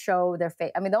not to show their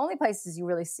face. The only places you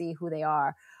really see who they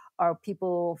are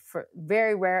people, for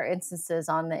very rare instances,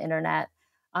 on the internet,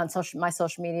 on my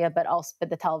social media, but also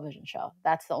the television show.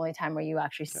 That's the only time where you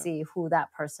actually see who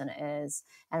that person is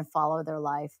and follow their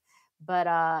life. But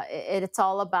it's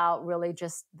all about really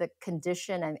just the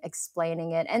condition and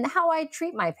explaining it and how I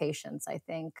treat my patients. I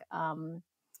think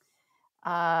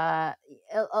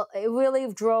it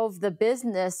really drove the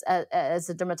business as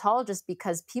a dermatologist,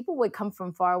 because people would come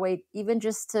from far away, even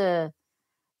just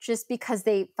because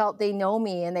they felt they know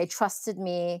me and they trusted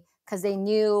me, because they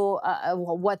knew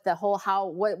what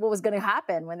was going to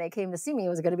happen when they came to see me. It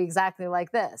was going to be exactly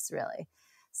like this, really.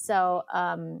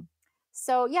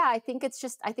 So yeah, I think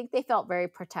I think they felt very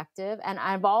protective, and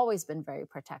I've always been very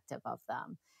protective of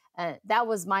them. And that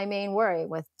was my main worry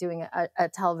with doing a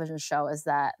television show, is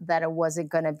that it wasn't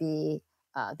going to be,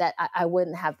 that I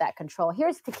wouldn't have that control.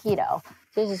 Here's Taquito.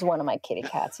 This is one of my kitty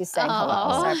cats. He's saying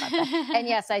hello. Sorry about that. And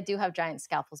yes, I do have giant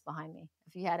scalpels behind me,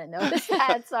 if you hadn't noticed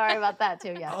that. Sorry about that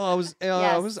too. Yeah. Oh, I was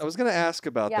going to ask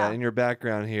about that. In your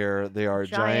background here, they are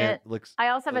giant. I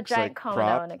also have a giant comedone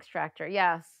crop extractor.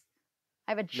 Yes.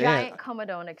 I have a giant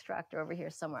comedone extractor over here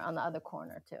somewhere on the other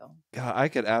corner too. God, I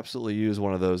could absolutely use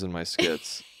one of those in my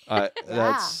skits.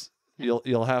 That's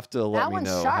you'll have to let me know.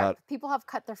 That one's sharp. People have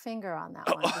cut their finger on that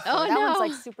one. That one's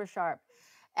like super sharp.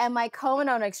 And my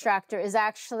comedone extractor is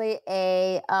actually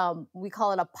we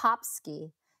call it a pop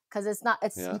ski, because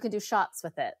you can do shots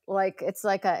with it. Like, it's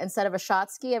like instead of a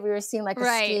shot ski, have you ever seen like a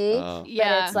ski? But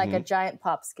it's like a giant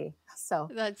pop ski. So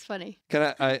that's funny.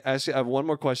 Can I have one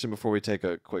more question before we take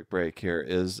a quick break here?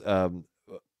 Is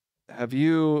have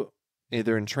you,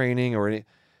 either in training or any,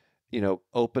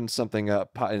 opened something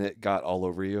up and it got all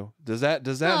over you? Does that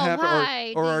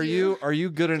happen? Or are you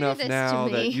good enough now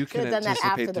that you can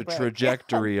anticipate the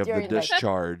trajectory of the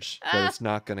discharge, that it's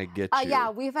not going to get you?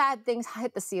 Yeah, we've had things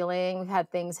hit the ceiling. We've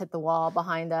had things hit the wall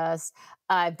behind us.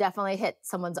 I've definitely hit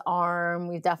someone's arm.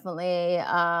 We've definitely,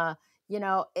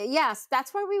 yes,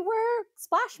 that's why we wear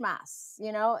splash masks.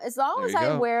 As long as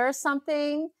I wear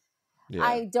something. Yeah.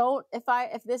 I don't,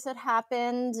 if this had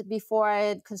happened before I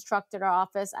had constructed our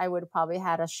office, I would have probably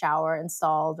had a shower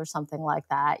installed or something like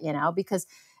that, because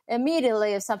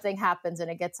immediately if something happens and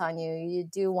it gets on you, you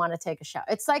do want to take a shower.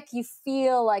 It's like you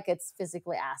feel like it's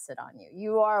physically acid on you.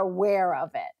 You are aware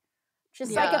of it.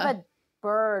 Just like if a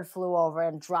bird flew over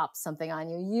and dropped something on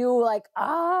you, you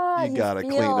got to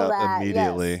clean up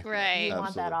immediately. Yes. Right. You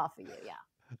want that off of you. Yeah.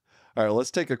 All right,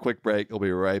 let's take a quick break. We'll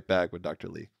be right back with Dr.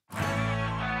 Lee.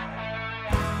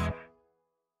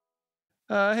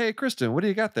 Hey, Kristen, what do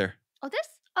you got there? Oh, this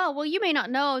Oh, well, you may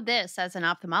not know this as an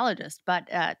ophthalmologist, but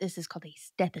this is called a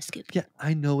stethoscope. Yeah,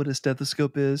 I know what a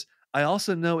stethoscope is. I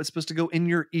also know it's supposed to go in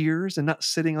your ears and not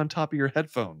sitting on top of your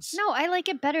headphones. No, I like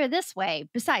it better this way.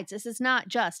 Besides, this is not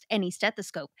just any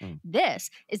stethoscope. This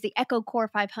is the Echo Core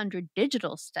 500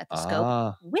 digital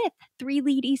stethoscope with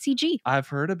 3-lead ECG. I've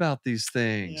heard about these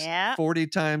things. Yeah. 40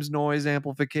 times noise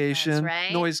amplification,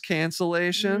 right. noise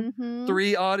cancellation,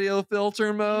 3 audio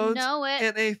filter modes, Know it.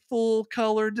 and a full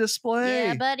color display.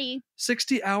 Yeah, buddy.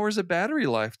 60 hours of battery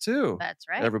life, too. That's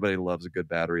right. Everybody loves a good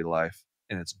battery life,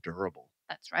 and it's durable.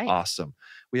 That's right. Awesome.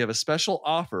 We have a special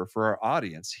offer for our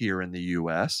audience here in the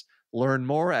U.S. Learn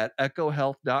more at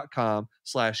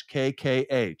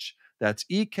ecohealth.com/KKH. That's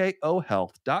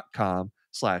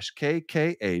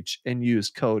ekohealth.com/KKH and use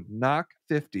code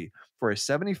KNOCK50 for a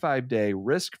 75-day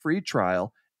risk-free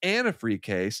trial and a free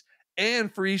case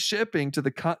and free shipping to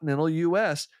the continental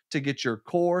U.S. to get your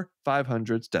Core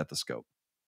 500 stethoscope.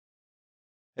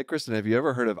 Hey, Kristen, have you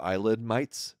ever heard of eyelid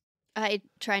mites? I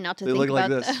try not to They think look like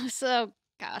about this. those. So,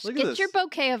 gosh, Look at get this. your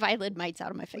bouquet of eyelid mites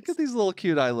out of my face. Look at these little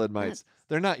cute eyelid mites.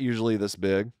 They're not usually this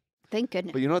big, Thank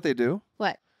goodness. but you know what they do?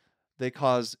 What? They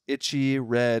cause itchy,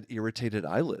 red, irritated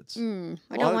eyelids. I A don't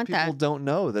lot want of people that. don't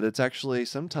know that it's actually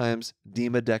sometimes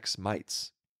Demodex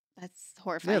mites. That's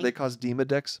horrifying. Yeah, they cause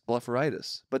Demodex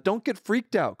Blepharitis. But don't get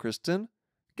freaked out, Kristen.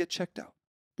 Get checked out.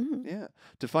 Yeah.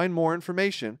 To find more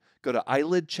information, go to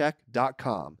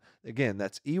eyelidcheck.com. Again,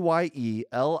 that's EYELID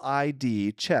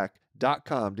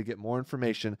check.com to get more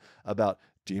information about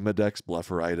Demodex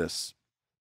Blepharitis.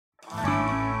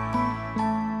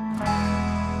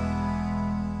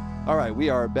 All right, we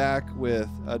are back with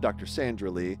Dr.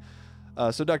 Sandra Lee.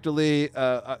 So, Dr. Lee,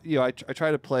 I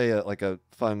try to play a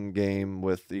fun game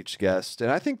with each guest,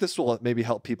 and I think this will maybe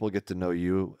help people get to know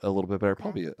you a little bit better,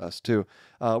 probably us too.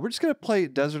 We're just going to play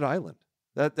Desert Island.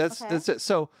 That's it.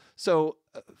 So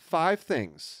 5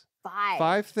 things.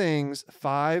 5 things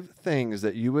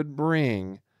that you would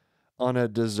bring on a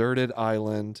deserted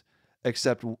island,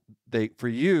 except it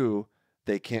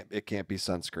can't be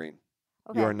sunscreen.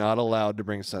 Okay. You are not allowed to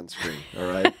bring sunscreen.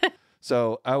 All right.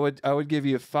 So I would give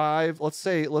you 5. Let's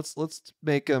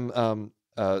make them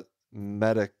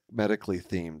medically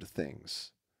themed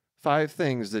things. 5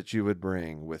 things that you would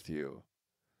bring with you.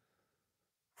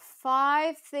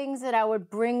 5 things that I would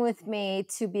bring with me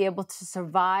to be able to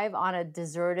survive on a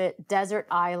desert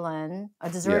island,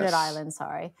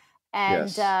 sorry. And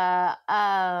so.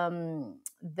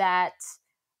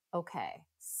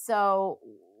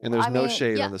 And there's no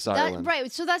shade on this island.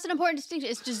 Right. So that's an important distinction.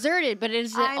 It's deserted, but it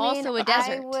is also a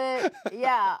desert.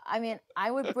 I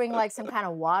would bring like some kind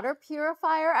of water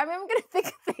purifier. I mean, I'm going to think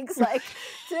of things like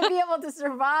to be able to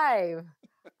survive.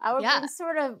 I would bring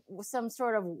some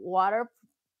sort of water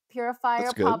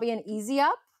purifier, probably an Easy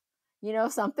Up,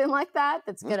 something like that.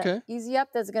 That's going to Easy Up.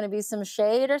 There's going to be some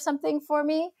shade or something for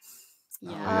me.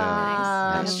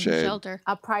 Yeah, nice shelter.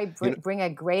 I'll probably bring a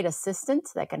great assistant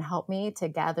that can help me to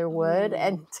gather wood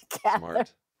and to gather.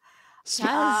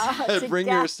 Smart. Bring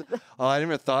your. Oh, I didn't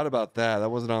even thought about that. That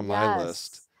wasn't on my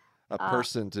list. A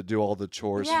person to do all the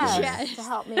chores for me. To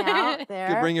help me out there.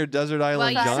 You could bring your desert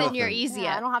island. Well, Jonathan. your Easy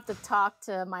Up. I don't have to talk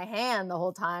to my hand the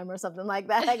whole time or something like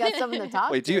that. I got something to talk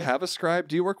to. Wait, do you have a scribe?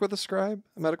 Do you work with a scribe,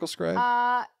 a medical scribe?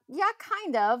 Yeah,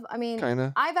 kind of. I mean,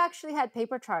 I've actually had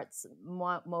paper charts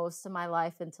most of my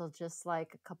life until just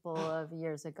like a couple of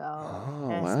years ago. Oh,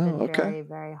 and it's been very,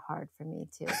 very hard for me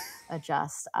to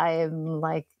adjust. I'm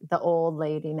like the old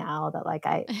lady now that like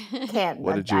I can't.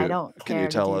 I don't care. Can you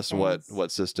tell us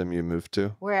what system you moved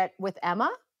to? We're with Emma.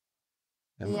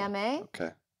 EMA.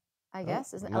 Okay. I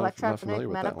guess is electronic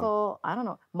medical. I don't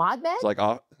know. ModMed.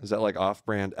 Is that like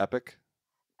off-brand Epic?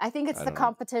 I think it's the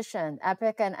competition.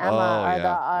 Epic and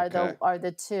Emma are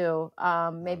the two.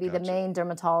 Maybe the main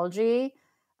dermatology,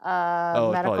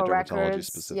 medical records.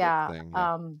 Specific thing.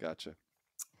 Yeah. Gotcha.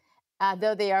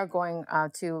 Though they are going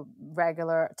to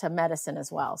medicine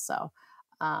as well. So,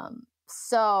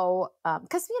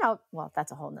 because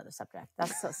that's a whole nother subject.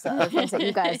 That's the things that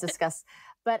you guys discuss.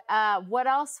 But what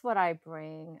else would I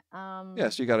bring? So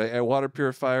you got a water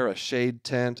purifier, a shade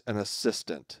tent, an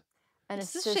assistant.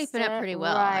 This is shaping up pretty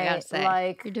well, I gotta say.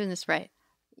 Like, you're doing this right.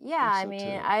 Yeah,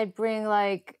 I'd bring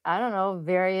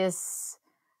various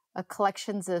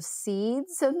collections of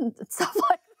seeds and stuff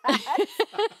like that.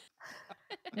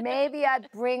 Maybe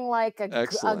I'd bring a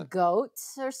goat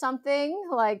or something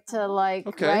right?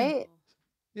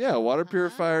 Yeah, water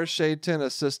purifier, shade tent,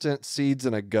 assistant, seeds,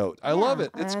 and a goat. I love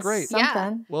it. It's great.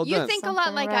 Yeah. Well done. You think something a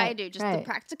lot like I do, just the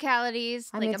practicalities.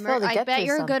 I bet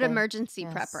you're a good emergency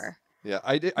prepper. Yeah,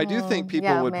 I do think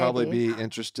people would probably be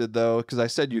interested, though, because I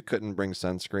said you couldn't bring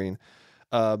sunscreen.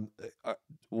 uh,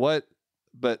 what?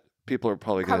 But people are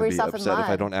probably going Cover to be yourself in upset if I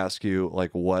mud. don't ask you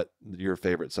like what your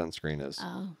favorite sunscreen is.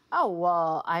 Oh,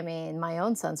 well, I mean, my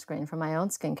own sunscreen from my own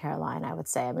skincare line, I would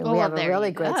say. I mean, Oh, we well, have a there really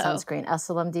you great go. sunscreen,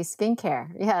 SLMD Skincare.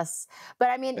 Yes. But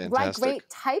I mean, like Fantastic. great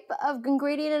type of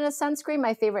ingredient in a sunscreen,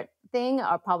 my favorite thing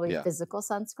are probably Yeah. physical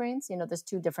sunscreens. You know, there's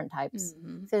two different types,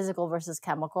 Mhm. physical versus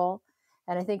chemical.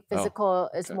 And I think Oh, physical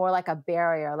is okay. more like a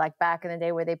barrier, like back in the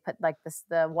day where they put like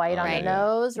the white Oh, on the Right. yeah.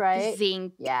 nose, The right?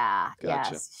 zinc. Yeah,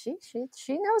 Gotcha. yes.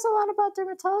 She knows a lot about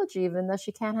dermatology, even though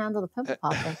she can't handle the pimple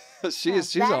popping.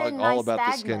 she's That all, and all nice about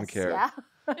the stagness, skincare.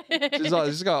 yeah.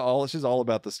 She's all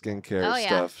about the skincare Oh,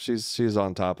 yeah. stuff. She's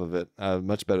on top of it,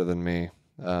 much better than me.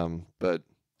 But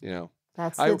you know,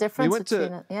 That's we the difference went between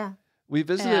to it. Yeah. we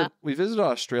visited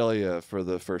Australia for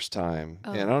the first time,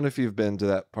 Oh. and I don't know if you've been to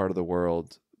that part of the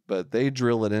world, but they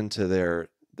drill it into their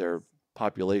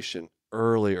population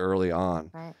early on.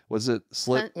 Right. Was it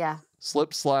slip Yeah.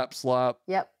 slap slop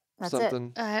Yep. That's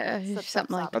something? it.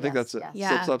 Something like I think yes, that's it. yes. Yeah.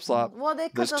 Slip slap slop. Well, There's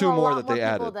because there's two a more lot that more they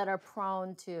people added. that are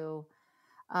prone to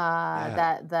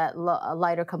Yeah. that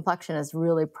lighter complexion is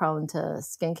really prone to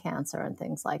skin cancer and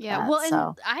things like Yeah, that. well, so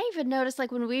and I even noticed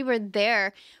like when we were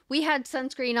there, we had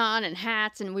sunscreen on and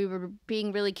hats, and we were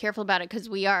being really careful about it because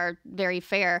we are very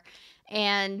fair.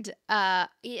 And at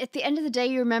the end of the day,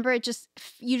 you remember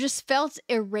you just felt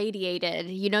irradiated.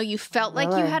 You know, you felt like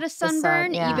you Really? had a The sun,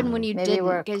 sunburn, yeah. even when you Maybe didn't.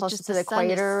 we're Because closer just to the the sun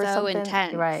is equator or so something.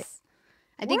 intense. Right.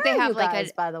 I think Where they are have you like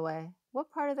guys, by the way?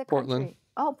 What part of the Portland. country?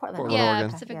 Oh, Portland. Portland, yeah,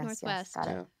 Oregon. Pacific Yes, Northwest. got it.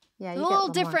 Yeah. Yeah, It's you a get little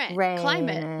more different rain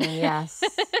climate. and yes.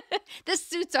 This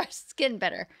suits our skin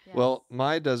better. Yes. Well,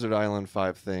 my desert island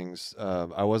 5 things.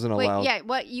 I wasn't Wait, allowed yeah,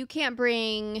 what you can't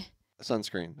bring?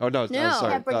 sunscreen. Oh no, No.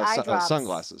 sorry. Can't bring eye drops.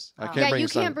 Sunglasses. I Oh. can't Yeah, bring you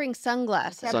can't bring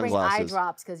sunglasses. You can't bring eye sunglasses.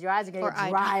 drops because your eyes are going Or to get eye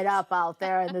dried drops. up out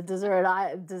there in the deserted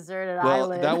Well,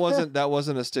 island. that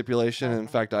wasn't a stipulation. In Okay.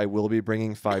 fact, I will be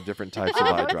bringing 5 different types of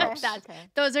eye Okay, drops. okay.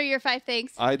 Those are your 5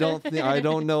 things. I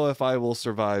don't know if I will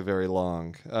survive very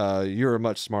long. You're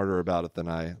much smarter about it than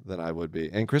I would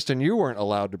be. And Kristen, you weren't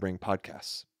allowed to bring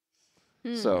podcasts.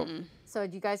 So So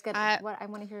do you guys get what? I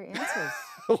want to hear your answers.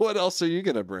 what else are you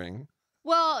gonna bring?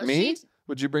 Well, Me?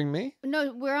 Would you bring me?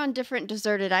 No, we're on different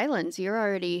deserted islands. You're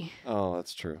already Oh,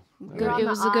 that's true. You're on it the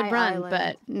was a good eye run, island.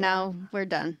 but now we're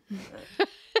done.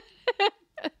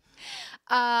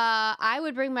 I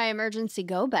would bring my emergency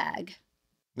go bag.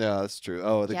 Yeah, that's true.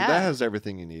 Oh, Yeah. that has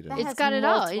everything you need in That it. It's has got it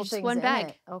all. multiple It's just things one in bag.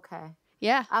 it. Okay.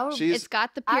 Yeah. She's- It's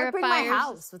got the I would bring purifiers. my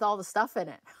house with all the stuff in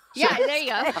it. Yeah, there you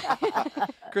go.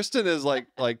 Kristen is like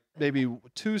maybe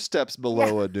 2 steps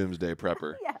below a doomsday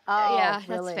prepper. Yeah. Oh, yeah,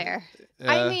 really? that's fair.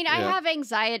 Yeah, I mean, I yeah. have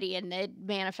anxiety and it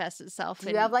manifests itself Do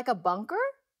in you have like a bunker?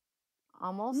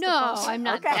 Almost. a No, bunker? I'm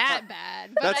not Okay. that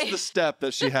bad. But That's the step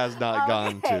that she has not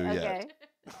gone to Okay, yet.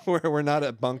 okay. We're not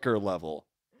at bunker level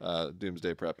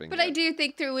doomsday prepping. But yet. I do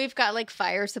think we've got like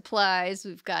fire supplies,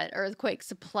 we've got earthquake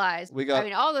supplies. We got- I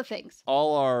mean, all the things.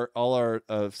 all our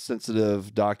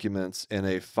sensitive documents in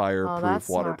a fireproof, that's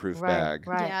smart. waterproof Right, bag.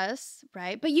 right. Yes,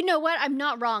 right. But you know what? I'm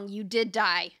not wrong. You did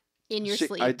die in your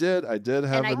sleep. I did have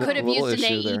and I could have little used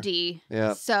an issue there. AED.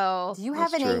 Yeah. So Do you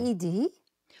have That's an true. AED?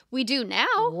 we do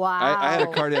now. Wow. I had a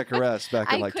cardiac arrest back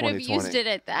in I like could have 2020. used it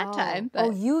at that time. But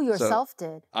Oh, you yourself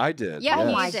did. I did. Yeah, Oh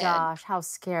he my did. gosh, how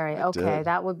scary. I Okay, did.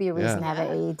 that would be a reason to Yeah. have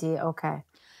an AED. Okay.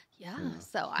 yeah,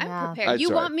 so I'm Yeah. prepared.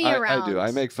 You want me around? I do.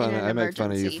 I make fun. in an I make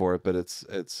fun of you emergency. for it, but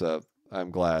it's. I'm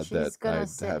glad She's that gonna I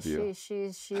sit, have you.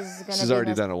 She's gonna. She's be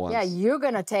already this- done it once. Yeah, you're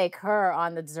gonna take her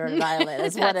on the deserted island.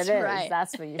 Is what it That's is. right.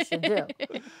 That's what you should do.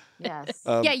 Yes.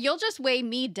 Yeah, you'll just weigh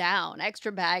me down.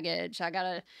 Extra baggage. I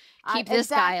gotta keep this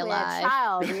guy exactly, alive. A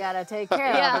child you gotta take care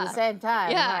of Yeah. at the same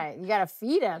time. Yeah. Right. You gotta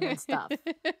feed him and stuff.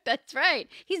 That's right.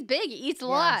 He's big. He eats a Yes.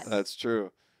 lot. That's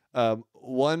true.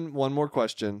 One more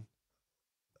question.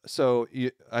 So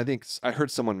I think I heard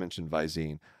someone mention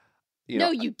Visine.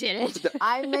 No, you didn't.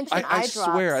 I mentioned I eye drops.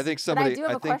 swear, I think somebody- But I do have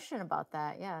I a think- question about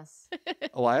that. Yes.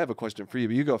 Oh, I have a question for you,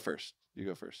 but you go first. You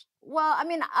go first. Well, I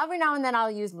mean, every now and then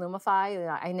I'll use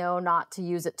Lumify. I know not to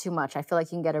use it too much. I feel like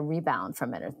you can get a rebound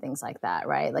from it or things like that,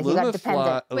 right? Like you got to depend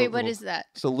it. Wait, what is that?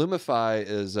 So Lumify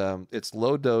is it's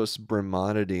low dose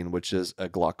brimonidine, which is a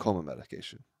glaucoma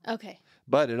medication, Okay.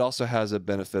 but it also has a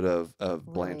benefit of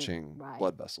blanching right.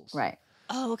 blood vessels. Right.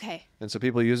 Oh, okay. And so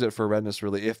people use it for redness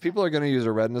relief. If people are going to use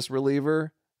a redness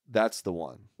reliever, that's the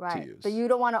one to Right. use. But you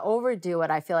don't want to overdo it,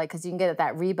 I feel like, because you can get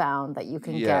that rebound that you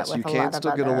can get Yes, with you a can lot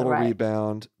still of get a other- little right.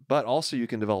 rebound, but also you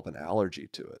can develop an allergy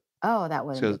to it. Oh, that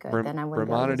wouldn't be Because good. Then I wouldn't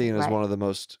be able to use brimonidine it. is Right. one of the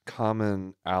most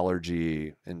common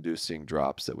allergy-inducing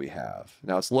drops that we have.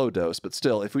 Now it's low dose, but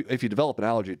still, if you develop an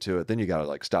allergy to it, then you got to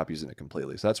like stop using it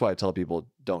completely. So that's why I tell people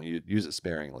don't use it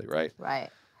sparingly, right? Right.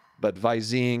 But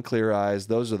Visine, Clear Eyes,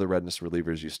 those are the redness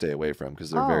relievers you stay away from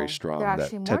because they're very strong. They're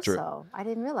actually more so. I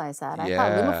didn't realize that. I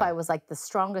thought Lumify was like the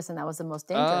strongest and that was the most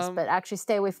dangerous, but actually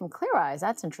stay away from Clear Eyes.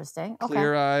 That's interesting.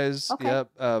 Clear Eyes, yep.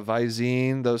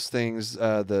 Visine, those things,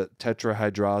 the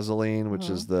tetrahydrozoline, which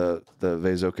is the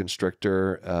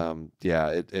vasoconstrictor,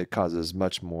 it causes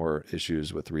much more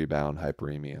issues with rebound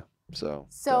hyperemia. So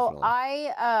definitely.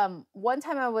 I one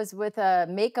time I was with a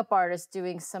makeup artist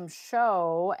doing some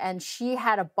show, and she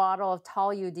had a bottle of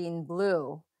toluidine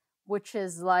blue, which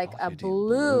is like a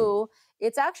blue.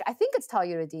 It's actually, I think it's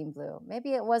toluidine blue.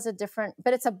 Maybe it was a different,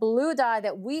 but it's a blue dye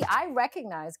that I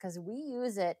recognize because we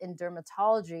use it in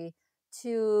dermatology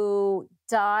to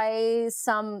dye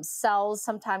some cells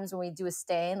sometimes when we do a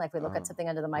stain, like we look at something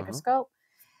under the microscope.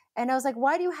 And I was like,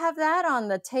 why do you have that on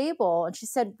the table? And she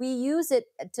said, we use it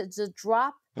to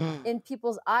drop in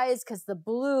people's eyes because the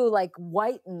blue like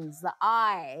whitens the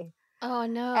eye. Oh,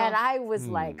 no. And I was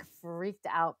like freaked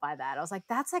out by that. I was like,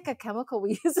 that's like a chemical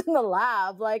we use in the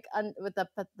lab, like with the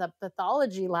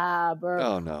pathology lab or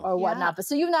whatnot. But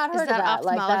so you've not heard of that?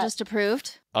 Ophthalmologist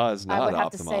approved? It's not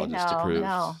ophthalmologist approved.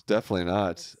 No. Definitely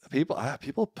not.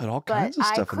 People put all kinds of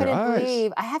stuff in their eyes. I couldn't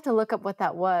believe. I have to look up what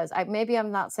that was. Maybe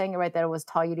I'm not saying it right that it was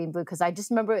toluidine blue because I just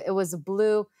remember it was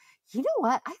blue. You know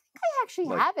what? I think I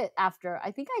actually have it after.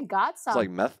 I think I got some. It's like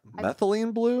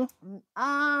methylene blue? No?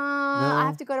 I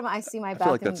have to go to I see my bathroom. I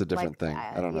feel like that's a different thing.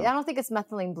 I don't know. I don't think it's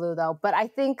methylene blue though, but I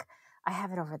think I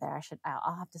have it over there.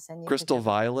 I'll have to send you. Crystal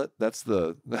violet? That's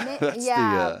the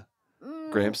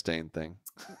Graham stain thing.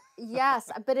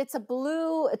 Yes, but it's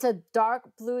a dark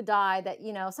blue dye that,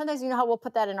 sometimes how we'll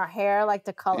put that in our hair, like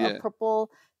to color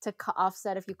purple to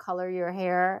offset if you color your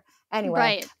hair. Anyway,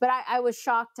 right. But I was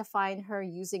shocked to find her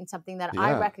using something that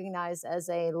I recognize as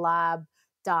a lab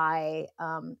dye,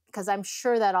 because I'm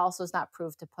sure that also is not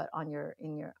proved to put on your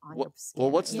skin. Well,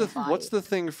 what's the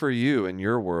thing for you in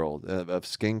your world of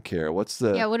skincare? What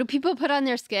do people put on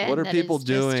their skin? What are people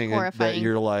doing that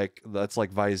you're like, that's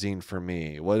like Visine for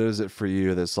me? What is it for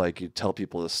you that's like you tell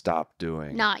people to stop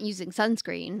doing? Not using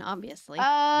sunscreen, obviously.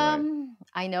 Right.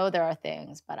 I know there are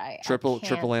things, but I triple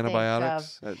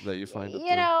antibiotics that you find.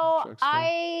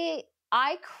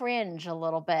 I cringe a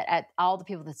little bit at all the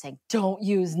people that say, don't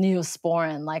use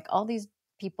Neosporin. Like all these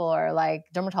people are like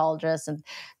dermatologists and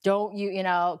don't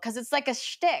because it's like a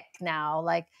shtick now.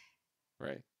 Like,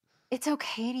 right. It's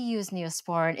okay to use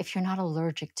Neosporin if you're not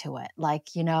allergic to it. Like,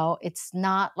 it's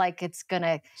not like it's going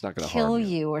to kill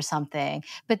you or something,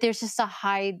 but there's just a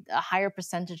higher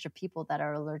percentage of people that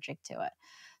are allergic to it.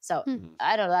 So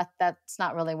I don't know, that's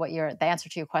not really the answer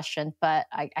to your question, but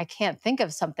I can't think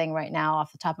of something right now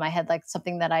off the top of my head, like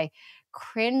something that I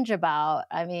cringe about.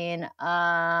 That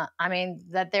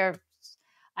they're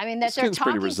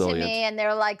talking to me and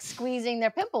they're like squeezing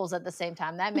their pimples at the same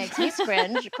time. That makes me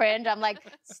cringe. I'm like,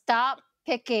 stop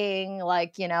picking.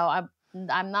 Like, I'm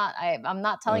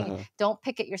not telling you, don't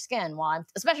pick at your skin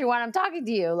especially when I'm talking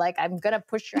to you. Like, I'm gonna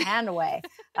push your hand away,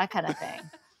 that kind of thing.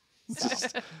 So,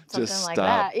 just like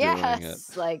stop that. Yes.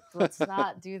 It. Like, let's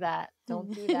not do that.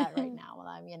 Don't do that right now when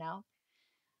I'm,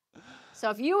 So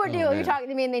if you were you're talking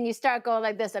to me and then you start going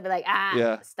like this, I'd be like,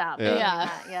 stop. Yeah.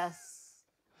 Yes.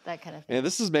 That kind of thing. And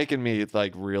this is making me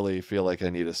like really feel like I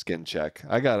need a skin check.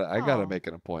 I gotta make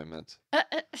an appointment.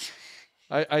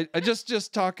 I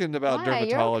just talking about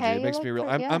dermatology. It makes me real.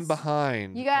 I'm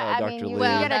behind. Dr. Lee. You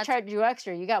gotta charge you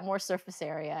extra. You got more surface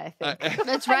area, I think.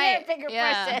 That's right. You're a bigger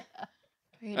person.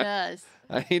 He does.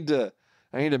 I need to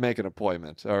make an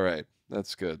appointment. All right,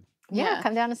 that's good. Yeah,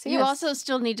 come down and see us. You also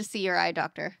still need to see your eye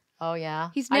doctor. Oh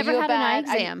yeah, he's never had an eye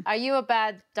exam. Are you a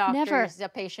bad doctor? Never. You're a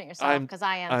patient yourself? Because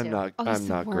I am too. I'm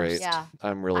not great. Yeah,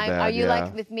 I'm really bad. Are you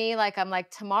like with me? Like I'm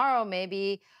like tomorrow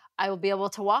maybe I will be able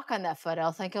to walk on that foot.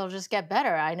 I'll think it'll just get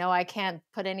better. I know I can't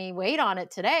put any weight on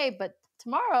it today, but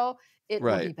tomorrow it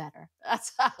will be better.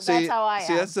 That's how I am.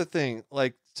 See, that's the thing.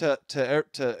 Like to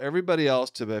everybody else,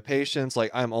 to my patients,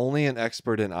 like I'm only an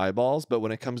expert in eyeballs, but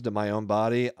when it comes to my own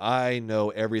body, I know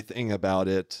everything about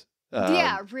it.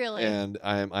 Really. And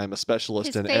I'm a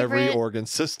specialist in every organ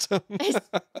system. His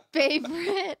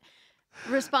favorite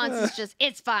response is just,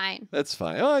 it's fine. That's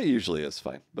fine. Oh, usually it's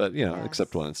fine, but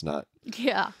except when it's not.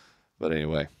 Yeah. But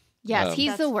anyway. Yes,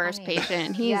 he's the worst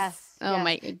patient.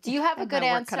 My. Do you have a good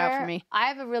answer? Cut out for me. I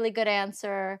have a really good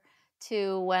answer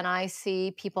to when I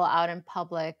see people out in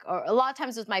public, or a lot of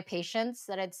times with my patients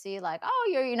that I'd see like,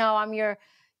 oh,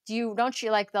 don't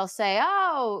you like, they'll say,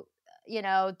 oh,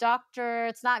 doctor,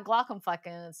 it's not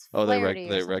Glaucomfleckens, it's Flaherty.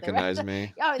 They recognize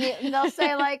me. Oh, and they'll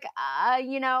say like, hi,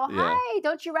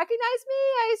 don't you recognize me?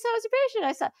 I saw as a patient.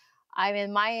 I saw.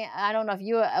 I don't know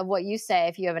if what you say,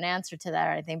 if you have an answer to that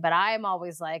or anything, but I'm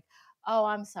always like, oh,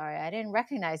 I'm sorry, I didn't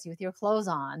recognize you with your clothes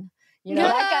on. You know,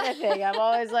 that kind of thing. I'm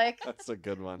always like, That's a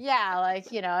good one. yeah,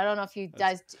 like, you know, I don't know if you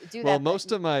guys do Well, that.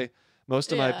 most of my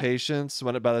Yeah. patients,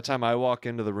 by the time I walk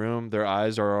into the room, their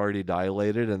eyes are already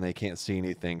dilated and they can't see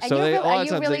anything. And So they a lot are of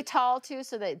you times really tall too,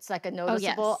 so that it's like a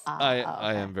noticeable? yes. I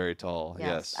Okay. am very tall. Yes,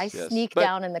 Yes, I yes. sneak But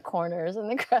down in the corners and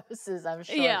the crevices. I'm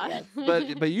short. Yeah.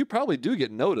 Yes. but you probably do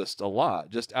get noticed a lot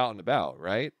just out and about,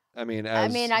 right? I mean, I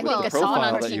mean, I with think the Well, someone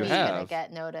profile on that you TV is gonna have.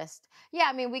 get noticed. Yeah,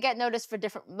 I mean, we get noticed for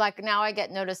different. Like now, I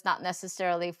get noticed not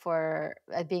necessarily for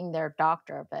being their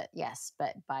doctor, but yes,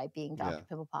 but by being Yeah. Dr.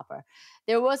 Pimple Popper.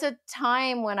 There was a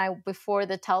time when before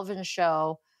the television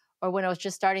show, or when I was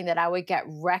just starting, that I would get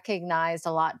recognized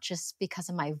a lot just because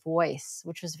of my voice,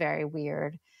 which was very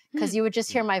weird. Because you would just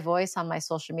hear my voice on my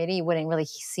social media, you wouldn't really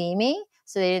see me,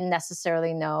 so they didn't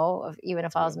necessarily know even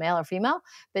if I was male or female.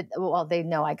 But well, they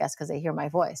know, I guess, because they hear my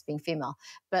voice being female.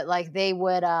 But like they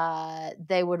would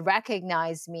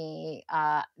recognize me.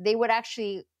 They would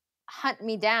actually hunt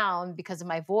me down because of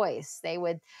my voice. They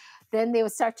would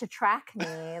start to track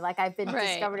me. Like I've been Right.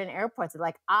 discovered in airports.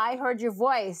 Like, I heard your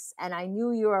voice and I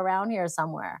knew you were around here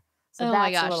somewhere. So Oh that's my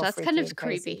a gosh, little that's kind freaky of and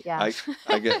crazy. creepy. Yeah.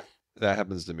 I get that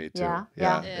happens to me too. Yeah,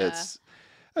 Yeah. yeah. It's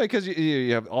because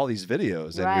you have all these videos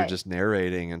and you're Right. just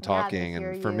narrating and Yeah, they talking,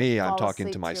 hear and for you me, I'm fall talking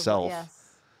asleep to your myself.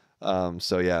 yes.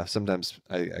 So yeah, sometimes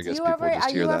I Do guess you people ever just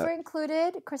are hear you that. ever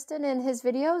included, Kristen, in his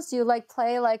videos? Do you like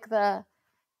play like the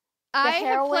I have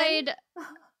heroine? played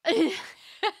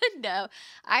No.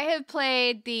 I have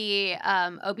played the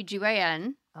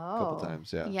OBGYN. A couple Oh,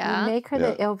 times, yeah. you Yeah. make her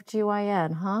Yeah. the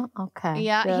LGYN, huh? Okay.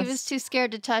 Yeah, he was Yes. too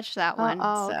scared to touch that one.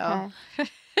 Oh, So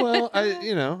okay. Well,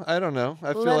 I don't know.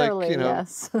 I feel Literally, like,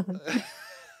 yes.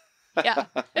 yeah.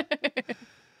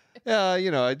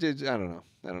 yeah, I did. I don't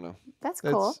know. That's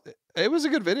cool. It was a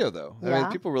good video though. I mean, Yeah.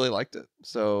 people really liked it.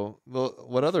 So, well,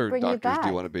 what other bring you doctors do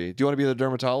you want to back. be? Do you want to be the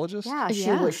dermatologist? Yeah,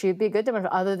 Yeah. she'd be good to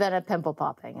other than a pimple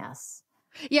popping, yes.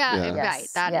 Yeah, Yeah. right.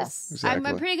 Yes, That yes. is. I'm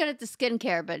Exactly. pretty good at the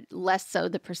skincare, but less so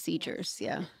the procedures.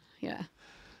 Yeah. Yeah.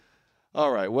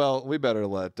 All right. Well, we better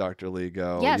let Dr. Lee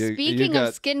go. Yeah. You Speaking got,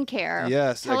 of skincare,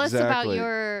 yes, tell us about exactly.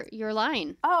 your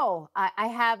line. Oh, I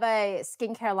have a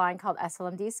skincare line called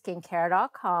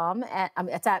slmdskincare.com. And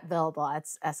it's available.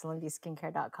 It's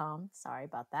slmdskincare.com. Sorry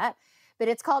about that. But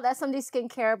it's called SLMD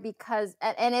Skincare because,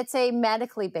 and it's a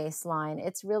medically based line.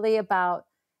 It's really about,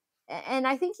 and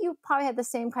I think you probably had the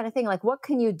same kind of thing. Like, what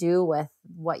can you do with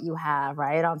what you have,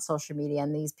 right, on social media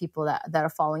and these people that are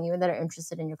following you and that are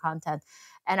interested in your content?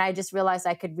 And I just realized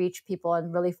I could reach people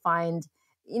and really find,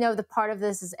 the part of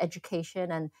this is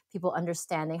education and people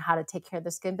understanding how to take care of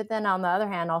their skin. But then on the other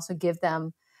hand, also give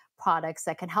them products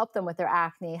that can help them with their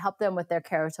acne, help them with their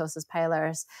keratosis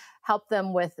pilaris, help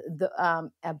them with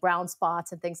the brown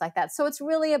spots and things like that. So it's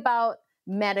really about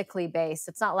medically based.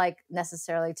 It's not like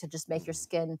necessarily to just make your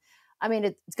skin. I mean,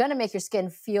 it's going to make your skin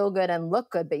feel good and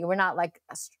look good, but we're not like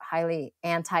highly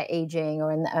anti-aging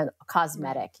or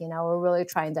cosmetic. We're really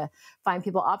trying to find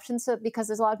people options because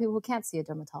there's a lot of people who can't see a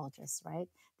dermatologist, right?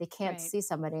 They can't Right. see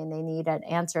somebody and they need an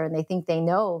answer and they think they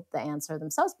know the answer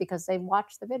themselves because they've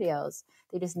watched the videos.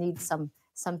 They just need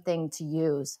something to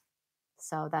use.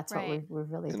 So that's Right. what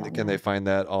we've really done. And can they find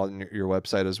that on your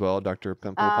website as well,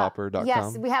 drpimplepopper.com?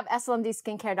 Yes, we have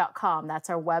slmdskincare.com. That's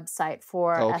our website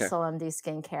for Oh, okay. SLMD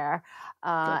Skincare.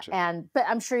 Gotcha. But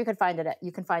I'm sure you can find it at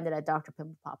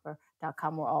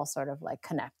drpimplepopper.com. We're all sort of like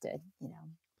connected,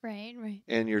 Right. Right.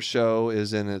 And your show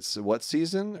is in its what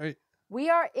season? We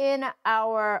are in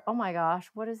our, oh my gosh,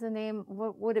 what is the name?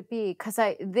 What would it be? Because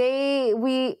I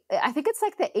think it's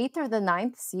like the 8th or the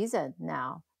 9th season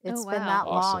now. It's been wow. that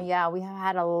Awesome. long. Yeah, we have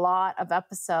had a lot of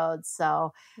episodes.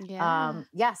 So Yeah.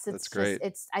 yes, That's it's great.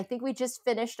 I think we just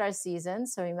finished our season,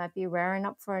 so we might be raring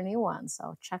up for a new one.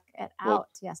 So check it Well, out.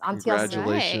 Yes, on TLC.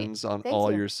 Congratulations on Thank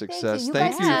all you. your Thank you. success. You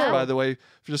Thank guys you, too. by the way,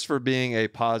 just for being a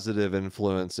positive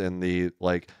influence in the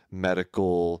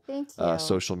medical Thank you.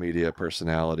 social media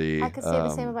personality. I could say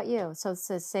the same about you. So it's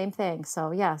the same thing. So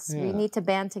yes, we Yeah. need to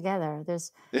band together.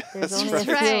 There's That's only right. a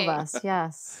few right. of us.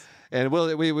 Yes. And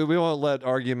we won't let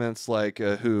arguments like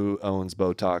who owns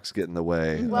Botox get in the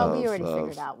way. Well, we of, already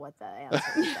figured out what the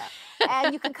answer is.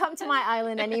 And you can come to my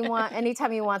island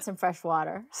anytime you want some fresh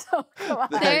water. So come on.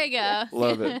 There you go.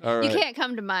 Love it. All You right. can't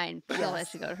come to mine. We'll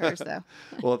let you go to hers though.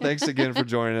 Well, thanks again for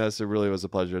joining us. It really was a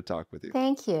pleasure to talk with you.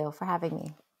 Thank you for having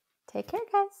me. Take care,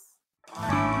 guys.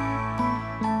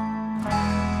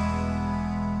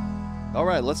 All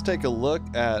right, let's take a look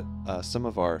at some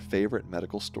of our favorite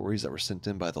medical stories that were sent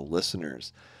in by the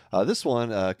listeners. This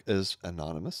one is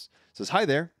anonymous. It says, "Hi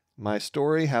there. My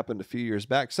story happened a few years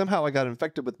back. Somehow I got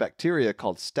infected with bacteria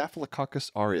called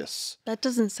Staphylococcus aureus. That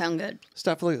doesn't sound good.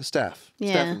 Staph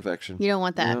infection. You don't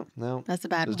want that. No. That's a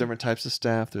bad There's one. different types of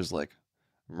staph. There's like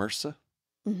MRSA,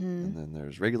 Mm-hmm. and then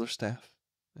there's regular staph.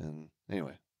 And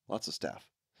anyway, lots of staph.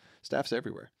 Staph's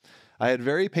everywhere. I had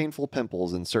very painful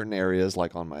pimples in certain areas,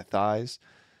 like on my thighs,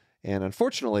 and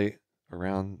unfortunately,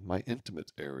 around my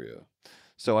intimate area.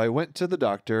 So I went to the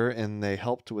doctor, and they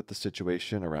helped with the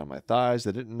situation around my thighs.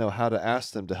 They didn't know how to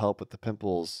ask them to help with the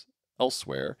pimples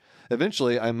elsewhere.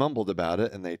 Eventually, I mumbled about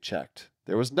it, and they checked.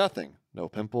 There was nothing, no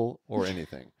pimple or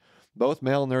anything. Both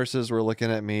male nurses were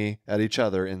looking at each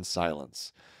other in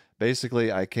silence.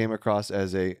 Basically, I came across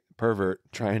as a pervert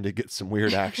trying to get some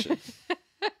weird action.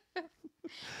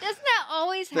 Doesn't that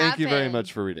always happen? Thank you very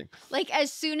much for reading. Like,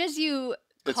 as soon as you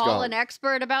It's call gone. an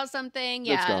expert about something,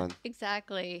 It's gone.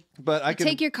 exactly. But I You can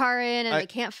take your car in and they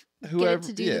can't get it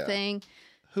to do the thing.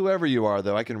 Whoever you are,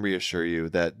 though, I can reassure you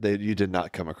that you did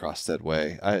not come across that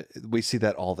way. We see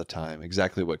that all the time.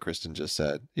 Exactly what Kristen just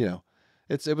said. You know,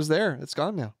 it was there. It's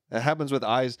gone now. It happens with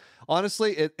eyes.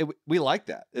 Honestly, we like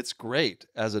that. It's great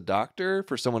as a doctor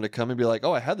for someone to come and be like,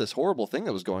 "Oh, I had this horrible thing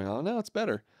that was going on. Now it's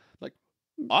better." Like,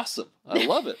 awesome. I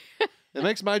love it. It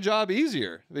makes my job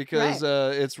easier because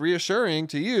it's reassuring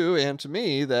to you and to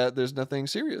me that there's nothing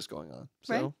serious going on.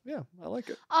 So, yeah, I like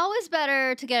it. Always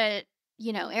better to get it,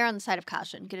 err on the side of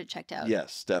caution. Get it checked out.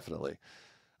 Yes, definitely.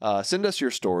 Send us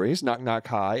your stories,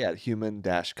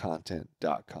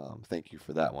 knockknockhi@human-content.com. Thank you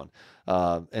for that one.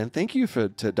 And thank you to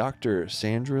Dr.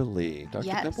 Sandra Lee, Dr.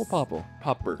 Yes. Pimple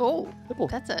Popper. Oh, Pimple.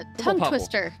 that's a Pimple tongue popple.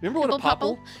 twister. Remember what a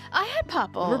popple? I had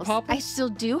popples. Remember popples? I still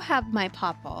do have my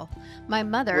popple. My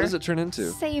mother What does it turn into?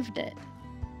 saved it.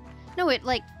 No, it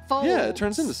like folds. Yeah, it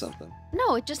turns into something.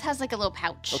 No, it just has like a little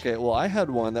pouch. Okay, well, I had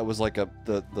one that was like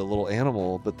the little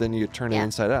animal, but then you turn it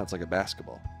inside out. It's like a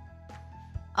basketball.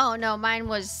 Oh no, mine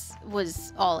was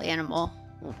all animal,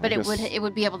 Oh, but I it guess-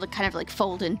 would be able to kind of like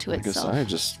fold into I guess itself. I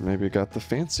just maybe got the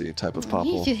fancy type of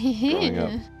popple growing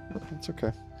up. It's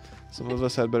okay. Some of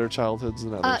us had better childhoods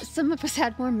than others. Some of us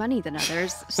had more money than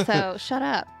others, so shut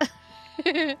up.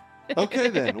 Okay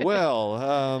then. Well,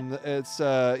 it's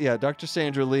Dr.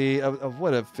 Sandra Lee.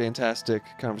 What a fantastic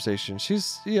conversation.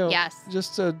 She's Yes.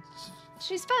 just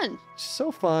She's fun. so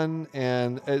fun,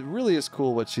 and it really is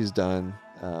cool what she's done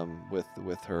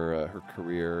with her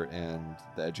career and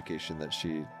the education that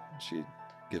she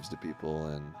gives to people.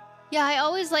 And Yeah, I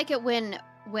always like it when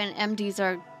MDs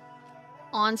are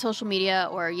on social media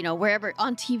or wherever,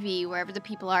 on TV, wherever the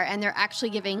people are, and they're actually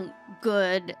giving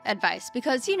good advice,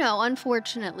 because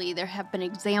unfortunately there have been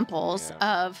examples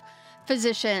of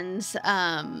physicians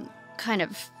kind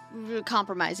of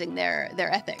compromising their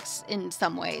ethics in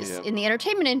some ways in the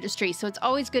entertainment industry. So it's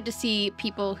always good to see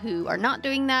people who are not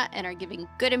doing that and are giving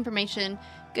good information,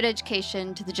 good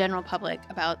education to the general public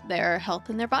about their health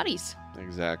and their bodies.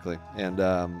 Exactly. And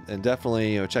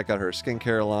definitely, check out her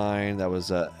skincare line. That was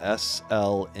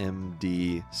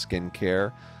SLMD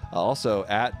Skincare. Also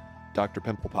at Dr.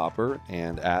 Pimple Popper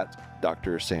and at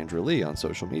Dr. Sandra Lee on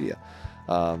social media.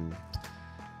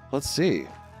 Let's see.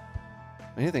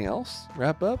 Anything else?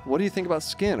 Wrap up. What do you think about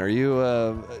skin? Are you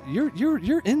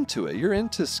you're into it? You're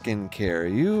into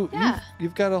skincare.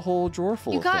 You've got a whole drawer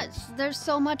full of things. There's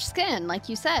so much skin, like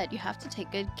you said. You have to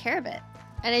take good care of it.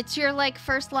 And it's your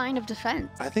first line of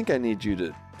defense. I think I need you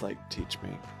to teach me.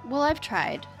 Well, I've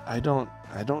tried. I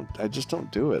just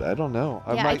don't do it. I don't know.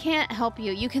 I can't help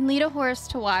you. You can lead a horse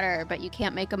to water, but you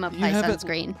can't make them apply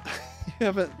sunscreen.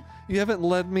 You haven't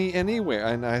led me anywhere.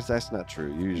 And that's not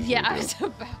true. You usually do. I was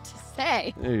about to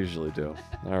say. You usually do.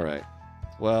 All right.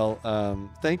 Well,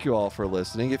 thank you all for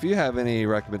listening. If you have any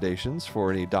recommendations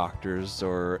for any doctors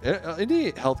or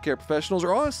any healthcare professionals,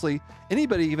 or honestly,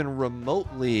 anybody even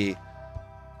remotely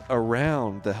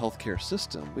around the healthcare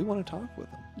system, we want to talk with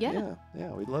them. Yeah,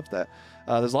 we'd love that.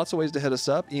 There's lots of ways to hit us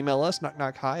up. Email us,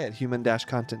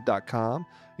 knockknockhi@human-content.com.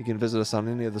 You can visit us on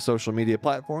any of the social media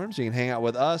platforms. You can hang out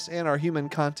with us and our Human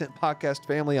Content Podcast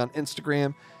family on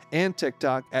Instagram and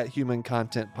TikTok at Human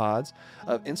Content Pods.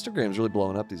 Instagram's really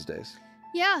blowing up these days.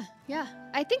 Yeah.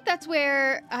 I think that's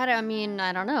where, I don't know.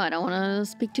 I don't want to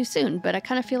speak too soon, but I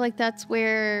kind of feel like that's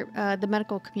where the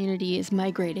medical community is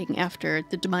migrating after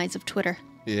the demise of Twitter.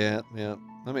 Yeah.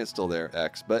 I mean, it's still there,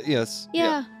 X, but yes.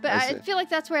 Yeah, but I feel like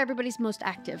that's where everybody's most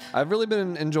active. I've really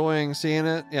been enjoying seeing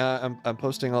it. Yeah, I'm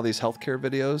posting all these healthcare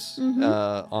videos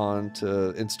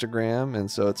onto Instagram, and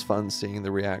so it's fun seeing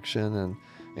the reaction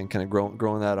and kind of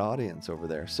growing that audience over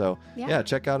there. So yeah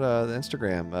check out the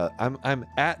Instagram. I'm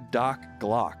at Doc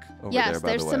Glock over there. By the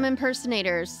way, there's some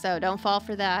impersonators, so don't fall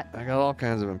for that. I got all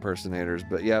kinds of impersonators,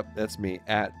 but yep, that's me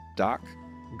at Doc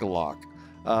Glock.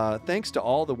 Thanks to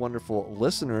all the wonderful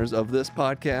listeners of this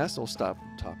podcast. I'll stop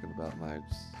talking about my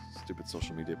stupid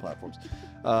social media platforms.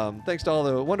 Thanks to all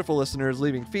the wonderful listeners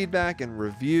leaving feedback and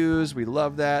reviews. We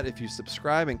love that. If you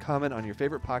subscribe and comment on your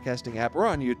favorite podcasting app or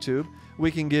on YouTube,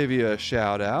 we can give you a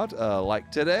shout out,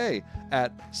 like today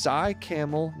at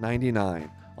CyCamel99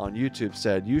 on YouTube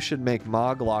said, you should make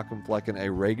Ma Glaucomflecken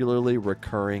a regularly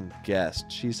recurring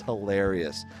guest. She's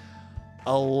hilarious.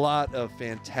 A lot of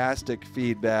fantastic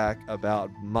feedback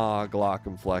about Ma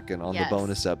Glaucomflecken on the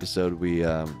bonus episode we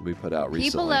put out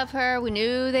recently. People love her. We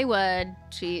knew they would.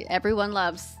 Everyone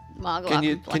loves Ma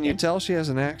Glaucomflecken. Can you tell she has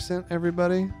an accent,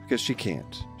 everybody? Because she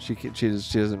can't. She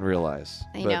doesn't realize.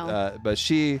 I know. But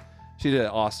she did an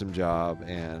awesome job,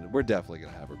 and we're definitely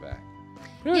gonna have her back.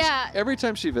 Yeah. Every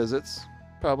time she visits,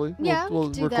 probably. Yeah, we'll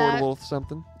record a little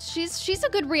something. She's a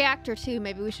good reactor too.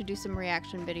 Maybe we should do some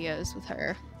reaction videos with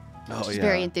her. Oh, She's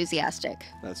very enthusiastic.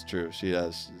 That's true. She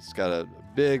does. It's got a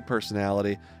big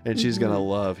personality, and she's going to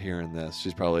love hearing this.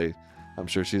 She's probably, I'm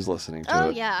sure she's listening to it. Oh,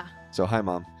 yeah. So, hi,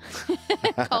 Mom.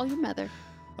 Call your mother.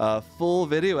 Full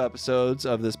video episodes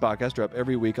of this podcast are up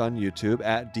every week on YouTube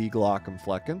at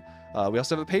Glaucomflecken. We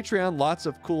also have a Patreon, lots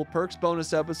of cool perks,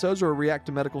 bonus episodes where we react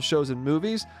to medical shows and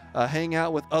movies, hang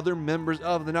out with other members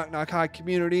of the Knock Knock High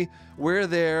community. We're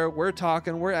there, we're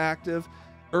talking, we're active.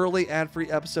 Early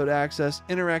ad-free episode access,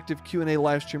 interactive Q&A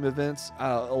live stream events,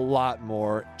 a lot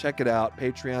more. Check it out,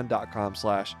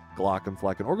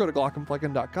 patreon.com/Glaucomflecken, or go to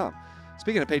Glaucomflecken.com.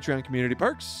 Speaking of Patreon community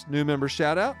perks, new member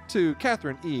shout out to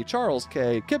Catherine E., Charles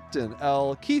K., Kipton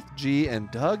L., Keith G., and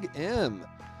Doug M.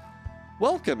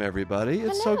 Welcome, everybody.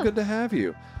 It's so good to have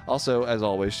you. Also, as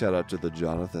always, shout out to the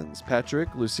Jonathans.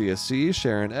 Patrick, Lucia C.,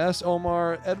 Sharon S.,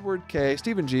 Omar, Edward K.,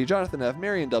 Stephen G., Jonathan F.,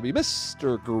 Marion W.,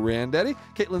 Mr. Granddaddy,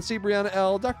 Caitlin C., Brianna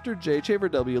L., Dr. J.,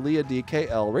 Chaver W., Leah D., K.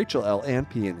 L., Rachel L., and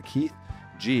P. and Keith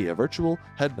G. A virtual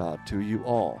head nod to you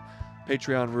all.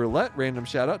 Patreon Roulette, random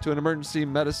shout out to an emergency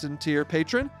medicine tier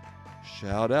patron.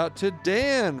 Shout out to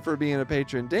Dan for being a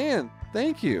patron. Dan,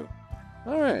 thank you.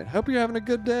 All right. Hope you're having a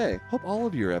good day. Hope all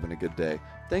of you are having a good day.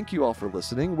 Thank you all for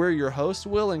listening. We're your hosts,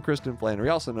 Will and Kristen Flannery,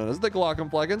 also known as the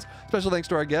Glaucomfleckens. Special thanks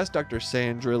to our guest, Dr.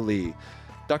 Sandra Lee,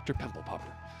 Dr. Pimple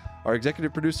Popper. Our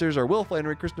executive producers are Will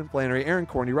Flannery, Kristen Flannery, Aaron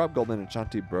Corney, Rob Goldman, and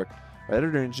Shanti Brooke. Our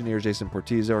editor-engineer, Jason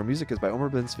Portizo. Our music is by Omer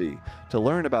Ben-Zvi. To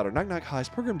learn about our Knock Knock High's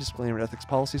program disclaimer, ethics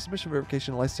policy, submission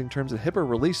verification, licensing terms, and HIPAA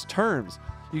release terms,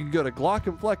 you can go to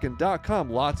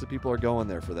Glaucomflecken.com. Lots of people are going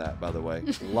there for that, by the way.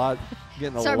 Getting a lot of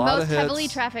hits. It's our most heavily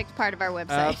trafficked part of our website.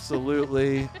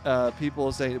 Absolutely.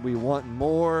 People say we want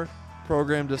more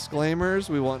program disclaimers.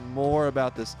 We want more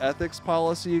about this ethics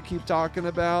policy you keep talking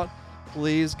about.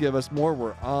 Please give us more.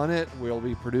 We're on it. We'll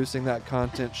be producing that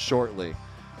content shortly.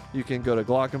 You can go to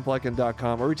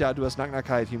Glaucomflecken.com or reach out to us,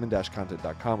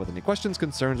 knockknockhigh@human-content.com, with any questions,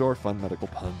 concerns, or fun medical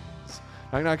puns.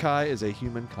 Knock Knock High is a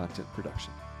human content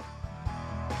production.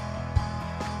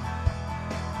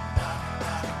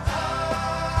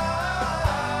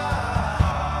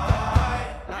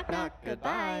 Knock, knock,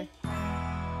 goodbye.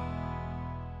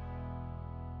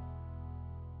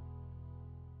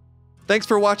 Thanks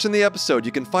for watching the episode.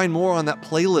 You can find more on that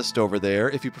playlist over there.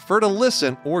 If you prefer to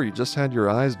listen, or you just had your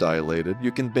eyes dilated,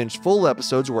 you can binge full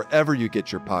episodes wherever you get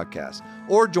your podcasts.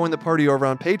 Or join the party over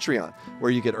on Patreon,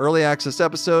 where you get early access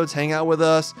episodes, hang out with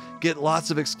us, get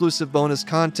lots of exclusive bonus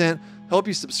content. Hope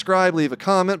you subscribe, leave a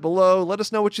comment below. Let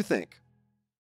us know what you think.